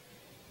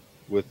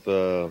with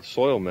the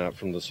soil map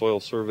from the soil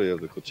survey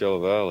of the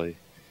Coachella Valley.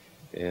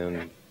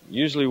 And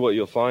usually what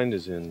you'll find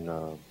is in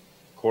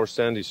coarse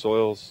sandy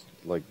soils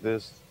like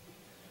this,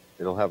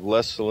 it'll have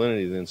less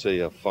salinity than, say,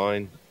 a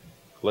fine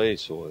clay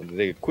soil.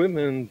 The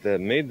equipment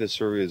that made this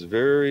survey is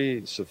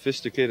very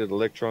sophisticated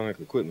electronic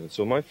equipment.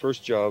 So my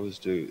first job is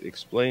to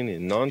explain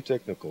in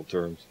non-technical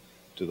terms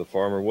to the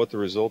farmer what the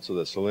results of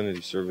that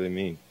salinity survey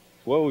mean.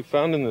 What we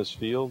found in this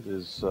field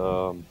is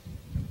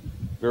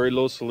very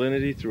low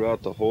salinity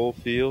throughout the whole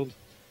field.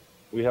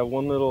 We have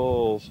one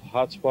little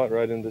hot spot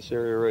right in this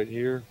area right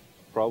here.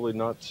 Probably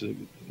not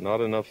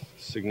enough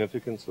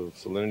significance of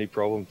salinity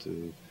problem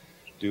to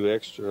do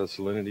extra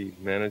salinity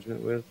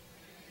management with.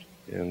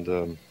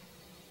 And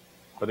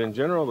but in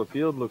general, the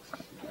field looks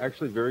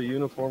actually very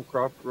uniform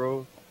crop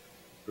growth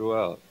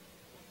throughout.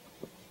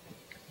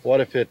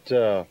 What if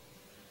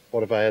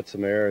I had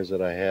some areas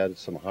that I had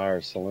some higher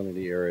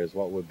salinity areas?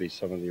 What would be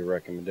some of your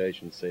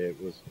recommendations? Say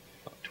it was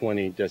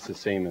 20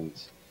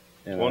 decisiemens.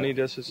 20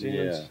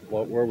 decisiemens? Yeah.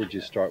 Where would you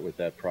start with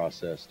that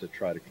process to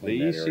try to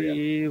clean that area?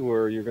 The ECE,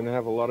 where you're going to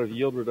have a lot of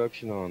yield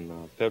reduction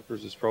on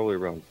peppers, is probably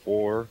around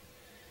 4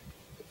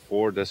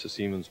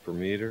 decisiemens per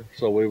meter.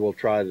 So we will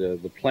try to,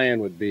 the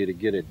plan would be to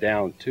get it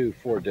down to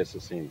 4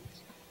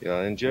 decisiemens.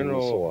 Yeah, in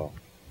general,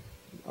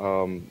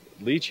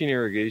 leaching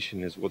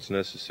irrigation is what's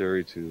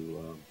necessary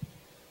to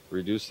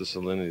reduce the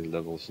salinity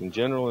levels. In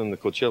general, in the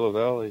Coachella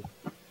Valley,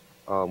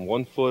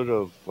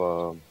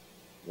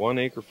 1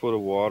 acre foot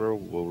of water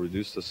will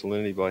reduce the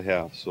salinity by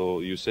half.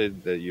 So you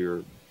said that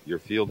your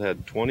field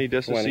had 20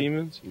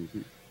 decisiemens? 20.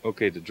 Mm-hmm.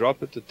 Okay, to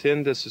drop it to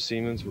 10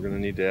 decisiemens, we're going to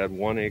need to add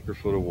 1 acre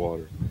foot of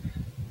water.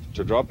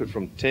 To drop it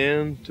from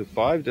 10 to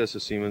 5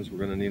 decisiemens, we're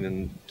going to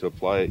need to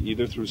apply it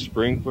either through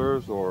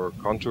sprinklers or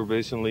contour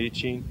basin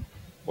leaching,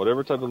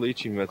 whatever type of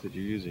leaching method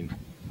you're using.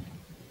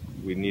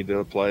 We need to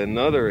apply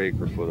another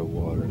acre foot of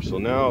water. So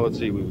now, let's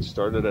see, we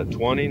started at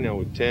 20, now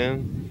with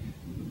 10,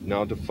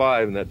 now to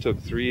 5, and that took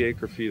 3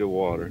 acre feet of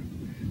water.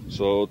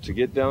 So to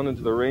get down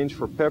into the range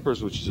for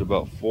peppers, which is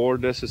about 4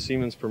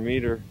 decisiemens per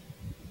meter,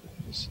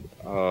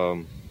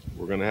 we're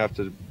going to have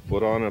to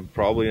put on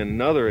probably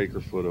another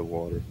acre-foot of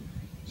water.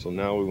 So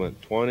now we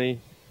went 20,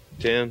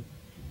 10,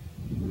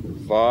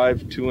 5,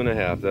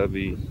 2.5. That'd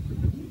be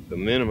the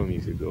minimum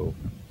you could go.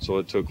 So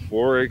it took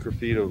 4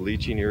 acre-feet of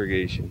leaching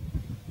irrigation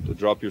to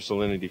drop your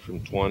salinity from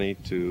 20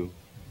 to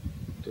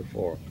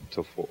 4,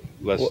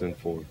 less than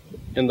 4.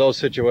 In those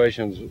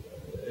situations,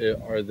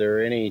 are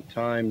there any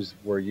times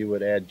where you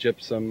would add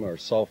gypsum or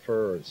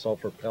sulfur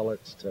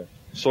pellets to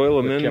soil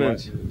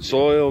amendments?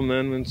 Soil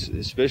amendments,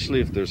 especially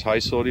if there's high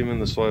sodium in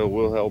the soil,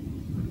 will help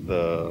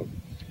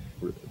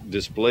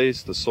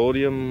displace the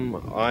sodium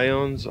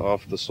ions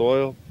off the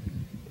soil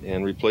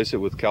and replace it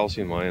with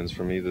calcium ions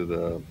from either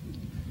the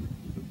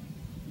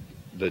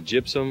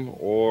gypsum,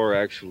 or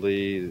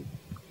actually,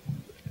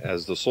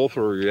 as the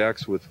sulfur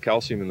reacts with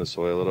calcium in the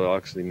soil, it'll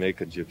actually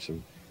make a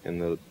gypsum,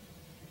 and the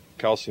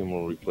calcium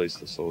will replace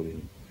the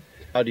sodium.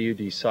 How do you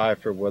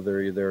decipher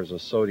whether there's a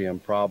sodium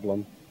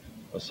problem,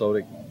 a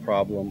sodic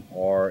problem,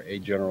 or a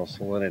general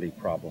salinity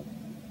problem?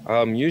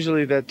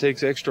 Usually that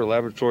takes extra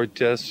laboratory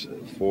tests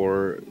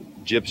for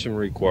gypsum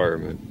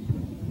requirement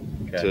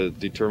to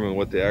determine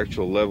what the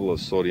actual level of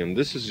sodium.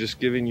 This is just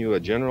giving you a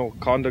general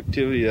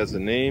conductivity, as the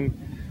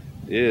name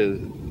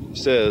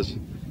says,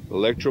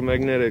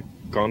 electromagnetic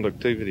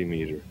conductivity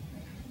meter.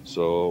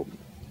 So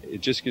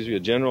it just gives you a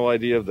general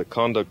idea of the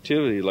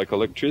conductivity, like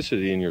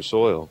electricity in your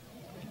soil.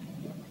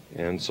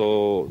 And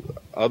so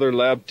other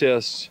lab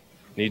tests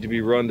need to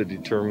be run to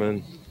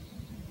determine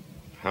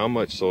how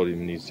much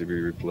sodium needs to be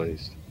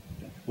replaced.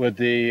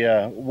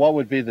 What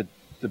would be the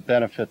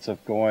benefits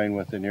of going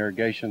with an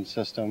irrigation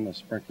system, a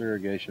sprinkler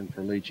irrigation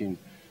for leaching,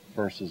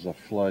 versus a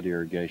flood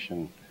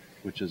irrigation,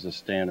 which is a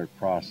standard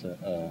process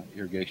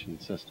irrigation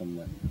system?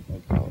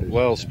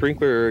 Well,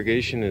 sprinkler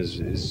irrigation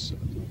is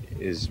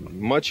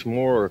much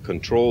more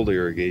controlled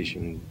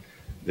irrigation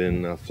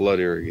than flood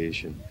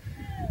irrigation.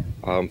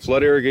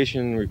 Flood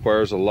irrigation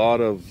requires a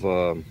lot of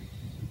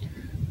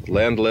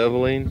land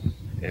leveling,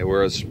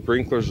 whereas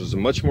sprinklers is a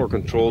much more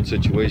controlled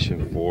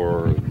situation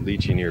for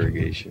leaching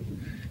irrigation.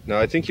 Now,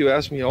 I think you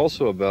asked me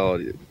also about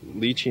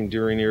leaching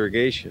during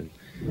irrigation,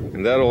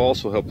 and that'll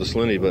also help the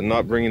salinity, but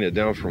not bringing it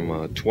down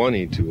from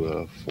 20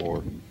 to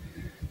 4.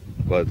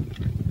 But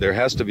there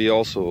has to be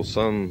also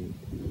some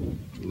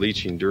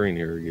leaching during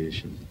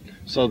irrigation.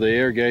 So the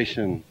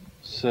irrigation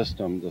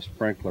system, the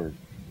sprinkler,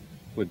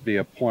 would be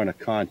a point of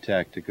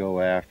contact to go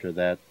after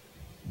that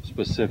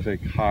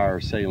specific higher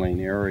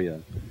saline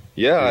area.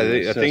 Yeah,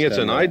 I think it's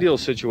an ideal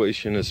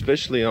situation,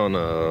 especially on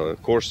a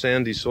coarse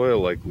sandy soil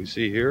like we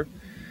see here.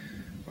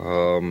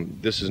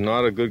 This is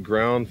not a good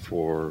ground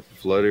for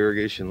flood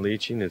irrigation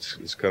leaching.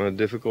 It's kind of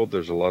difficult.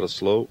 There's a lot of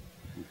slope.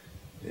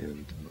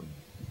 And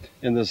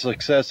in the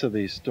success of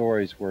these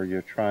stories where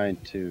you're trying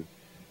to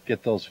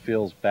get those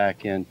fields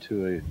back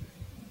into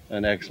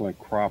an excellent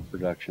crop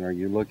production, are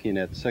you looking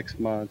at 6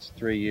 months,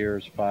 3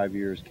 years, 5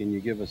 years? Can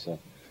you give us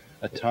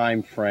a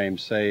time frame,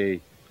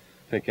 say,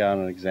 pick out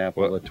an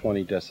example of the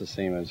 20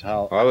 decisiemens?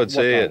 I would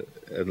say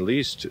at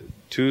least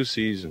 2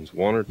 seasons,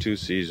 1 or 2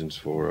 seasons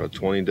for a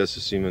 20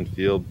 decisiemens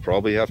field.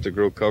 Probably have to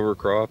grow cover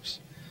crops,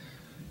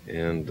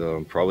 and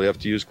probably have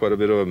to use quite a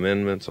bit of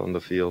amendments on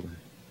the field.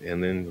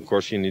 And then, of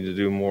course, you need to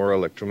do more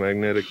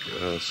electromagnetic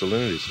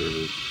salinity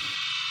surveys.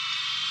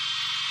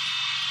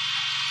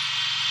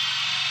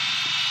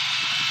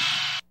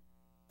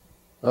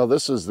 Well,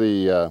 this is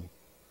the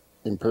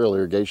Imperial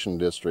Irrigation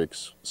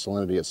District's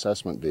salinity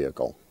assessment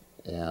vehicle,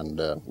 and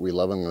we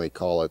lovingly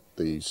call it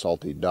the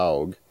Salty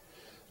Dog.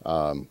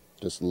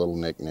 Just a little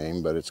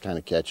nickname, but it's kind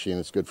of catchy and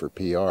it's good for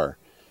PR.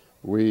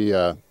 We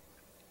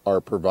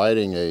are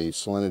providing a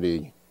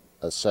salinity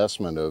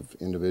assessment of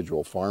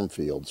individual farm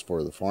fields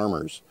for the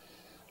farmers.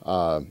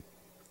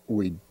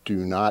 We do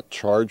not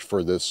charge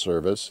for this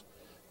service,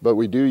 but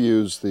we do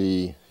use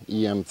the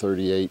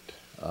EM38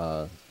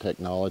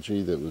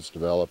 technology that was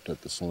developed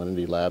at the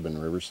Salinity Lab in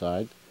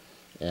Riverside,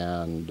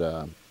 and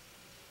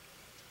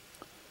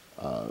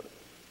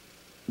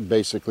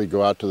basically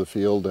go out to the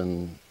field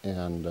and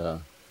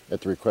at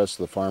the request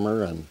of the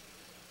farmer and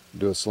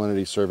do a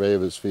salinity survey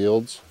of his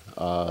fields.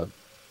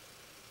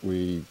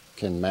 We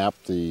can map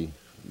the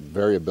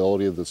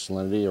variability of the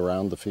salinity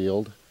around the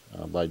field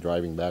by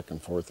driving back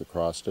and forth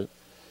across it.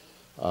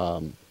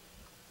 On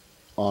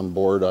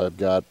board I've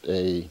got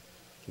a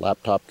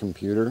laptop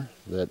computer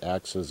that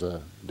acts as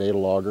a data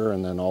logger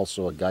and then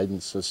also a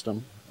guidance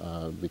system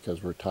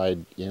because we're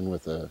tied in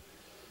with a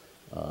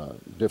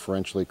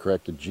differentially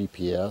corrected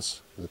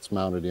GPS that's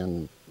mounted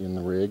in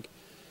the rig.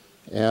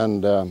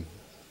 And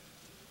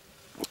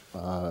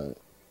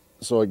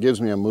so it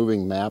gives me a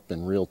moving map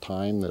in real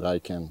time that I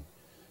can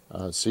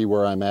see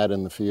where I'm at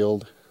in the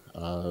field,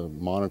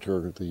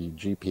 monitor the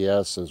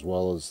GPS as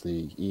well as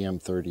the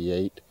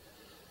EM38.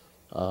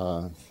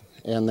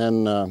 And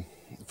then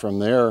from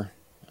there,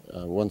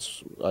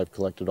 once I've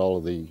collected all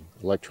of the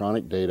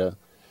electronic data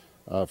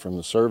from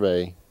the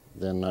survey,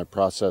 then I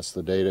process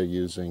the data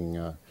using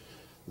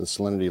the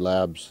Salinity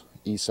Lab's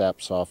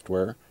ESAP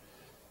software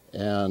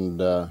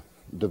and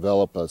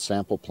develop a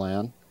sample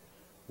plan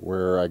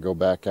where I go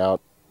back out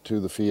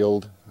to the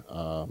field,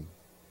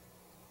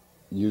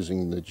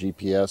 using the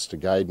GPS to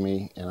guide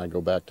me, and I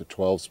go back to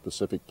 12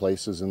 specific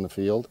places in the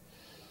field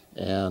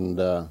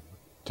and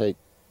take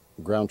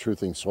ground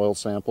truthing soil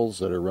samples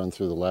that are run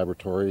through the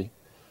laboratory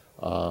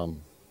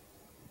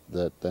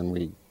that then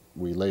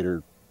we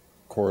later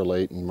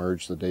correlate and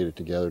merge the data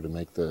together to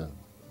make the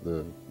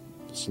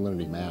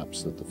salinity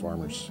maps that the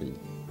farmers see.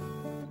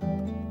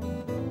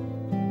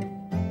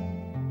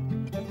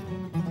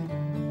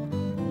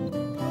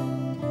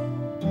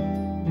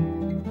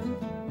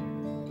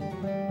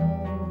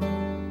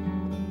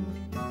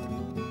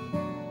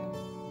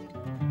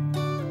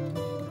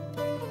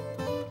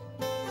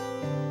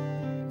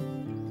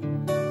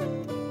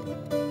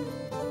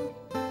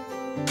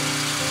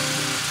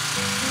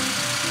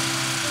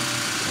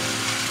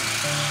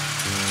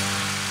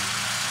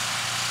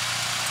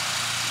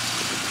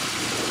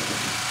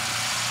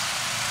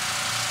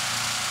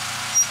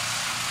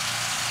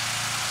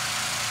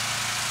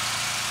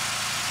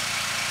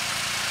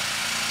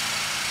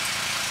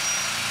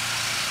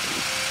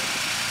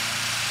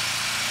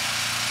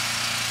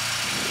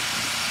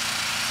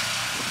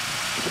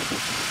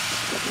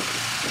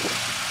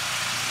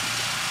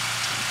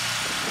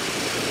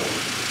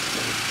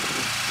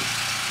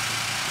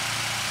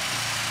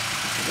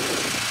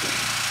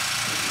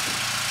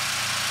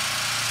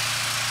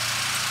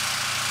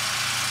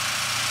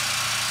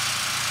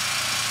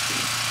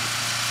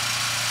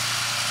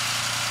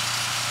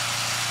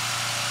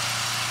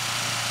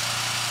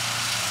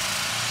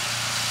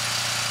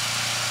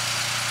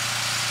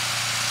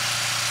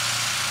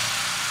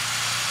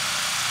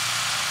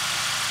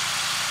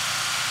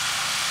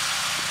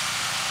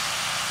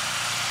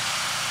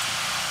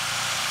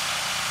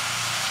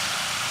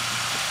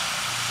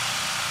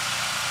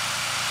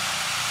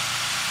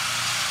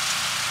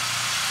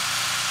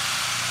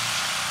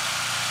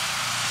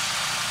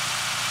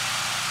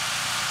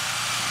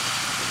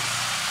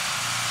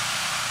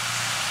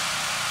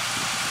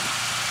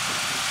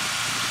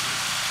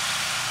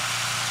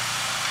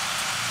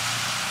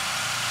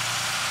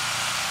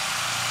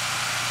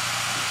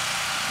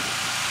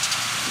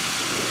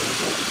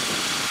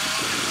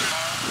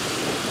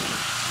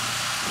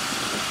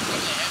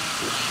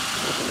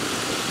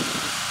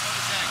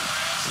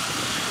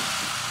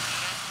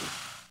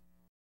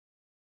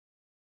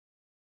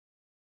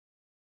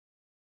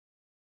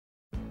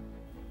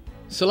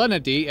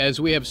 Salinity, as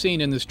we have seen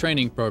in this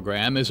training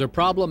program, is a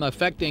problem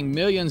affecting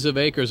millions of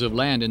acres of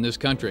land in this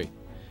country.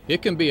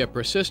 It can be a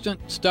persistent,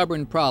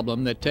 stubborn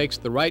problem that takes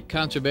the right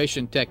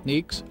conservation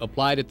techniques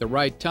applied at the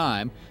right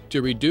time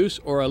to reduce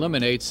or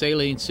eliminate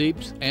saline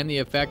seeps and the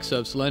effects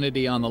of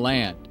salinity on the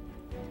land.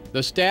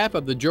 The staff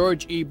of the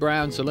George E.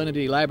 Brown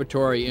Salinity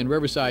Laboratory in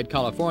Riverside,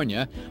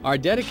 California, are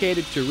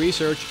dedicated to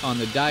research on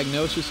the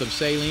diagnosis of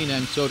saline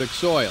and sodic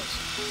soils.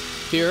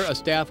 Here, a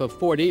staff of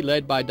 40,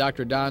 led by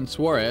Dr. Don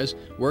Suarez,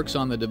 works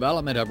on the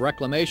development of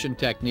reclamation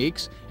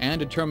techniques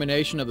and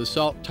determination of the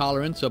salt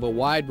tolerance of a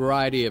wide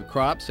variety of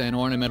crops and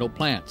ornamental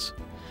plants.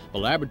 The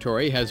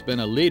laboratory has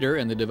been a leader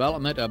in the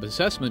development of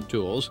assessment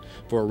tools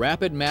for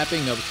rapid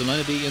mapping of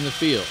salinity in the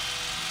field.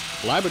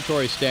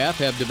 Laboratory staff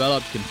have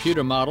developed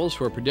computer models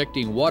for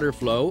predicting water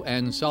flow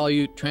and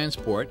solute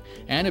transport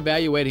and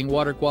evaluating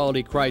water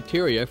quality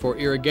criteria for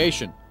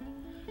irrigation.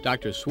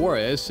 Dr.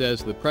 Suarez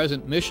says the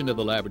present mission of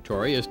the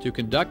laboratory is to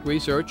conduct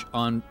research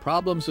on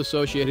problems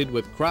associated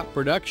with crop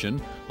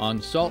production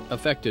on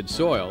salt-affected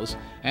soils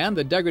and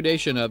the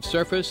degradation of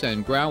surface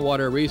and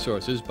groundwater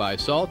resources by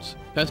salts,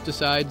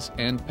 pesticides,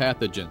 and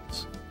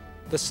pathogens.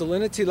 The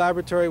Salinity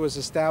Laboratory was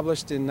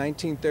established in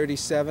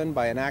 1937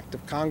 by an act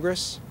of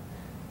Congress.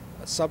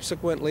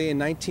 Subsequently, in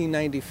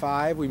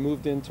 1995, we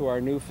moved into our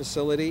new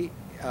facility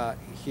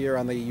here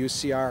on the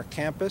UCR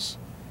campus.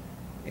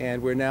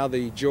 And we're now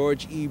the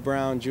George E.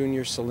 Brown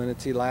Jr.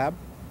 Salinity Lab.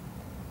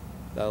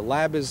 The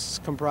lab is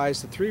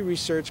comprised of 3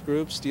 research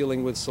groups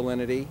dealing with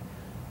salinity,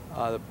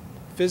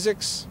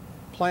 physics,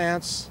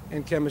 plants,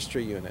 and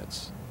chemistry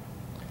units.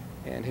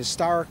 And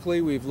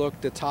historically, we've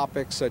looked at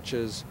topics such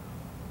as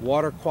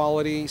water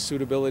quality,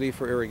 suitability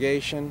for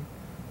irrigation,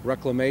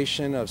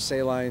 reclamation of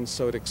saline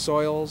sodic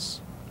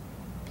soils,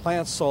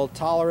 plant salt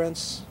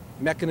tolerance,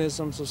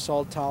 mechanisms of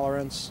salt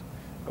tolerance.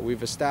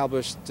 We've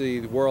established the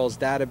world's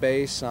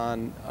database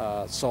on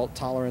salt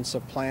tolerance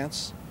of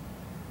plants.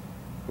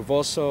 We've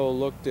also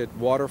looked at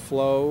water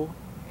flow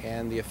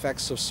and the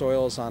effects of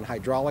soils on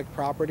hydraulic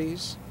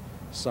properties,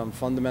 some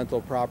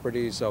fundamental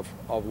properties of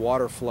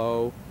water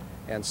flow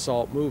and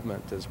salt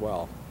movement as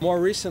well. More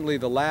recently,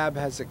 the lab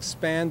has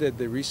expanded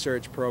the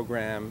research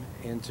program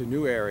into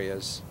new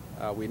areas.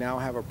 We now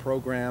have a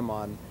program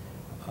on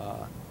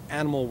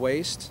animal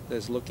waste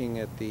that's looking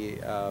at the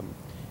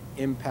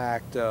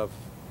impact of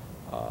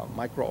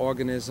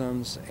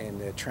microorganisms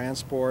and their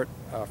transport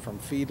from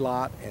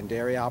feedlot and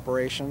dairy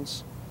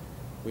operations.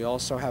 We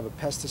also have a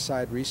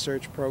pesticide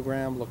research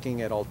program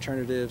looking at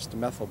alternatives to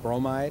methyl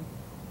bromide.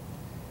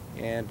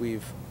 And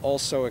we've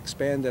also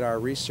expanded our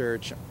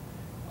research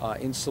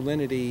in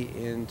salinity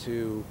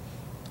into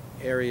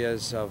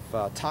areas of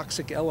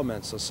toxic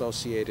elements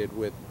associated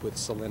with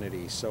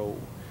salinity. So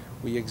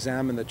We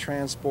examine the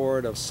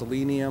transport of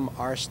selenium,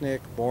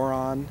 arsenic,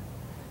 boron,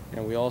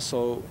 and we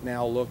also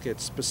now look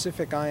at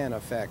specific ion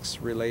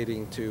effects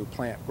relating to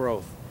plant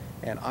growth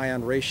and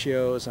ion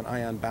ratios and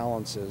ion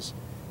balances,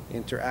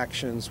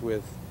 interactions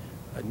with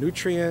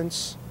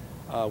nutrients,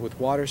 with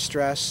water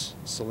stress,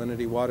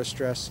 salinity water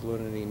stress,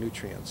 salinity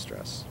nutrient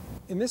stress.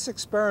 In this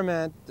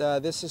experiment,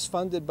 this is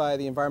funded by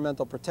the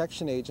Environmental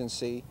Protection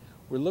Agency.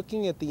 We're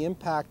looking at the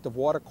impact of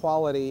water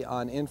quality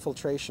on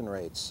infiltration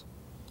rates.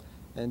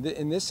 And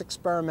in this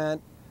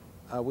experiment,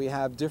 we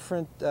have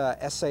different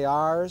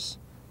SARs,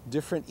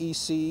 different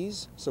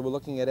ECs. So we're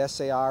looking at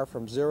SAR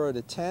from 0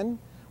 to 10.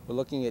 We're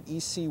looking at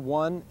EC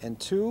 1 and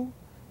 2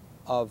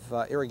 of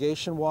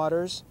irrigation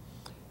waters.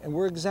 And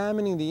we're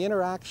examining the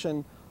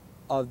interaction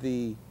of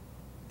the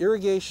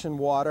irrigation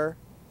water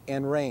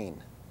and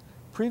rain.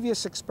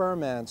 Previous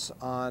experiments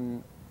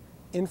on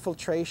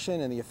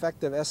infiltration and the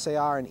effect of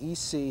SAR and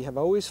EC have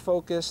always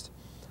focused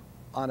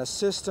on a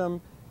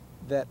system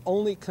that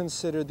only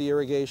considered the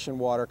irrigation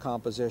water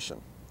composition.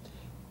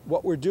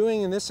 What we're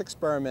doing in this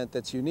experiment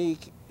that's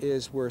unique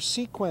is we're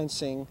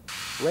sequencing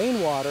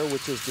rainwater,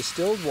 which is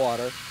distilled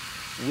water,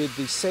 with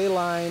the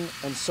saline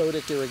and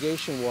sodic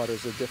irrigation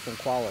waters of different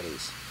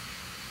qualities.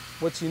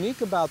 What's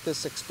unique about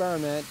this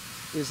experiment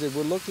is that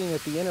we're looking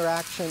at the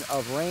interaction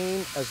of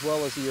rain as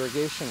well as the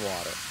irrigation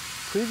water.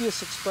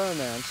 Previous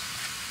experiments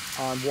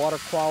on water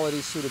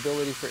quality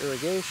suitability for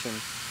irrigation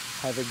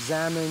have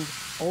examined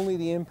only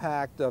the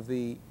impact of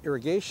the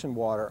irrigation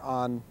water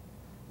on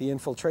the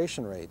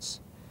infiltration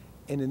rates.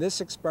 And in this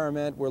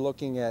experiment, we're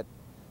looking at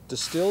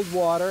distilled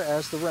water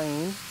as the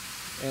rain,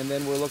 and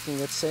then we're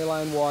looking at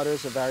saline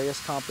waters of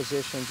various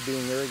compositions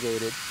being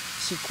irrigated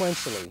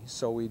sequentially.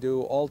 So we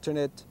do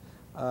alternate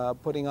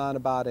putting on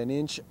about an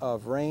inch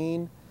of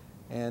rain,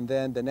 and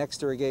then the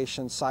next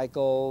irrigation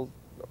cycle,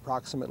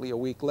 approximately a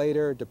week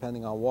later,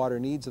 depending on water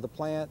needs of the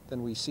plant,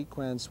 then we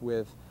sequence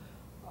with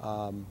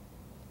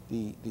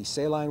the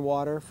saline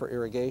water for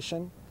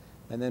irrigation,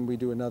 and then we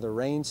do another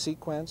rain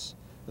sequence.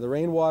 The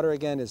rainwater,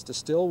 again, is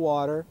distilled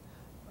water.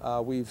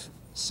 We've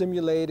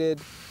simulated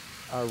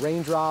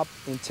raindrop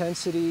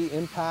intensity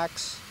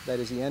impacts, that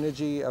is the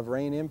energy of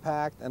rain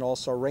impact, and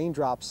also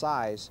raindrop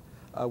size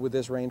with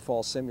this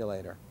rainfall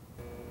simulator.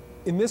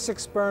 In this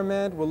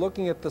experiment, we're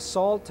looking at the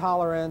salt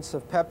tolerance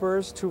of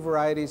peppers, 2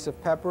 varieties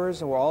of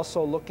peppers, and we're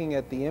also looking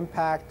at the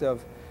impact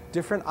of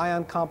different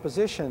ion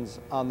compositions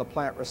on the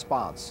plant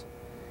response.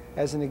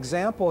 As an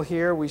example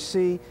here, we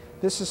see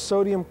this is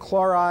sodium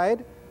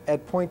chloride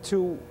at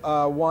 0.21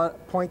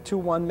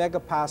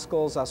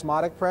 megapascals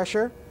osmotic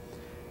pressure.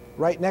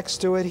 Right next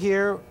to it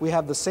here, we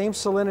have the same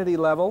salinity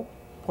level,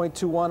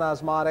 0.21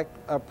 osmotic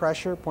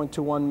pressure,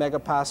 0.21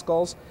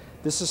 megapascals.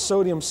 This is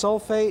sodium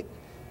sulfate,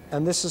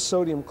 and this is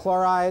sodium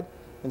chloride,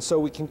 and so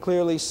we can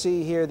clearly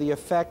see here the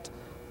effect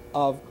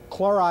of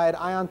chloride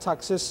ion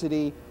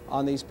toxicity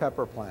on these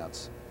pepper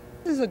plants.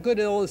 This is a good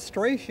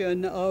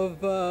illustration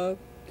of a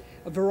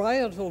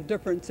varietal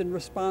difference in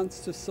response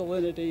to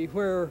salinity,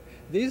 where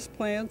these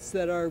plants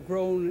that are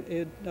grown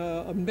in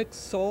a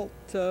mixed salt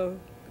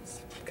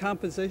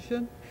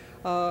composition,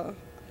 the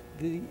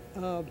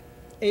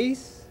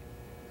ACE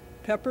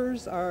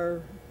peppers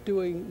are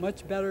doing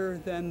much better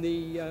than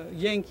the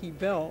Yankee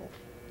Bell.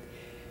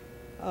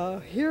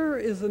 Here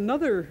is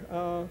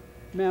another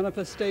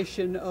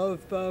manifestation of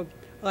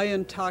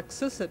ion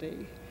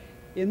toxicity.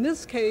 In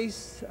this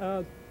case,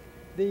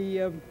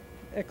 the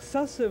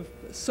excessive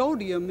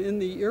sodium in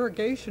the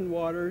irrigation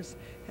waters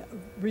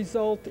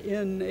result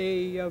in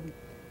a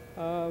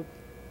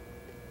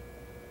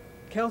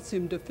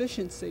calcium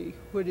deficiency,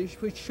 which is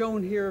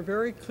shown here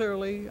very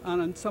clearly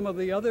on some of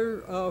the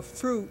other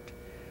fruit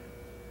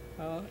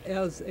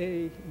as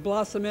a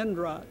blossom end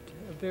rot,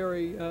 a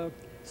very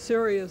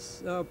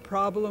serious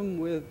problem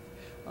with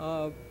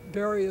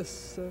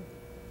various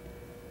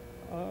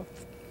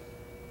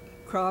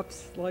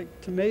crops like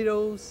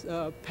tomatoes,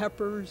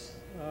 peppers,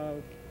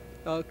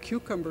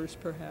 cucumbers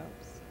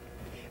perhaps.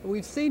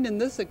 We've seen in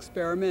this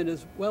experiment,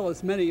 as well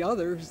as many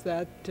others,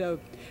 that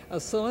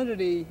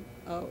salinity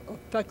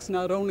affects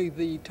not only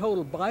the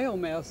total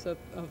biomass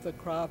of the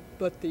crop,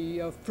 but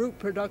the fruit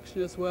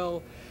production as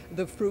well,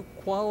 the fruit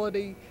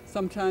quality.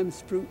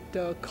 Sometimes fruit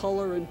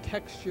color and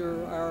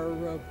texture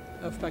are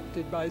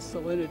affected by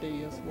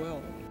salinity as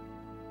well.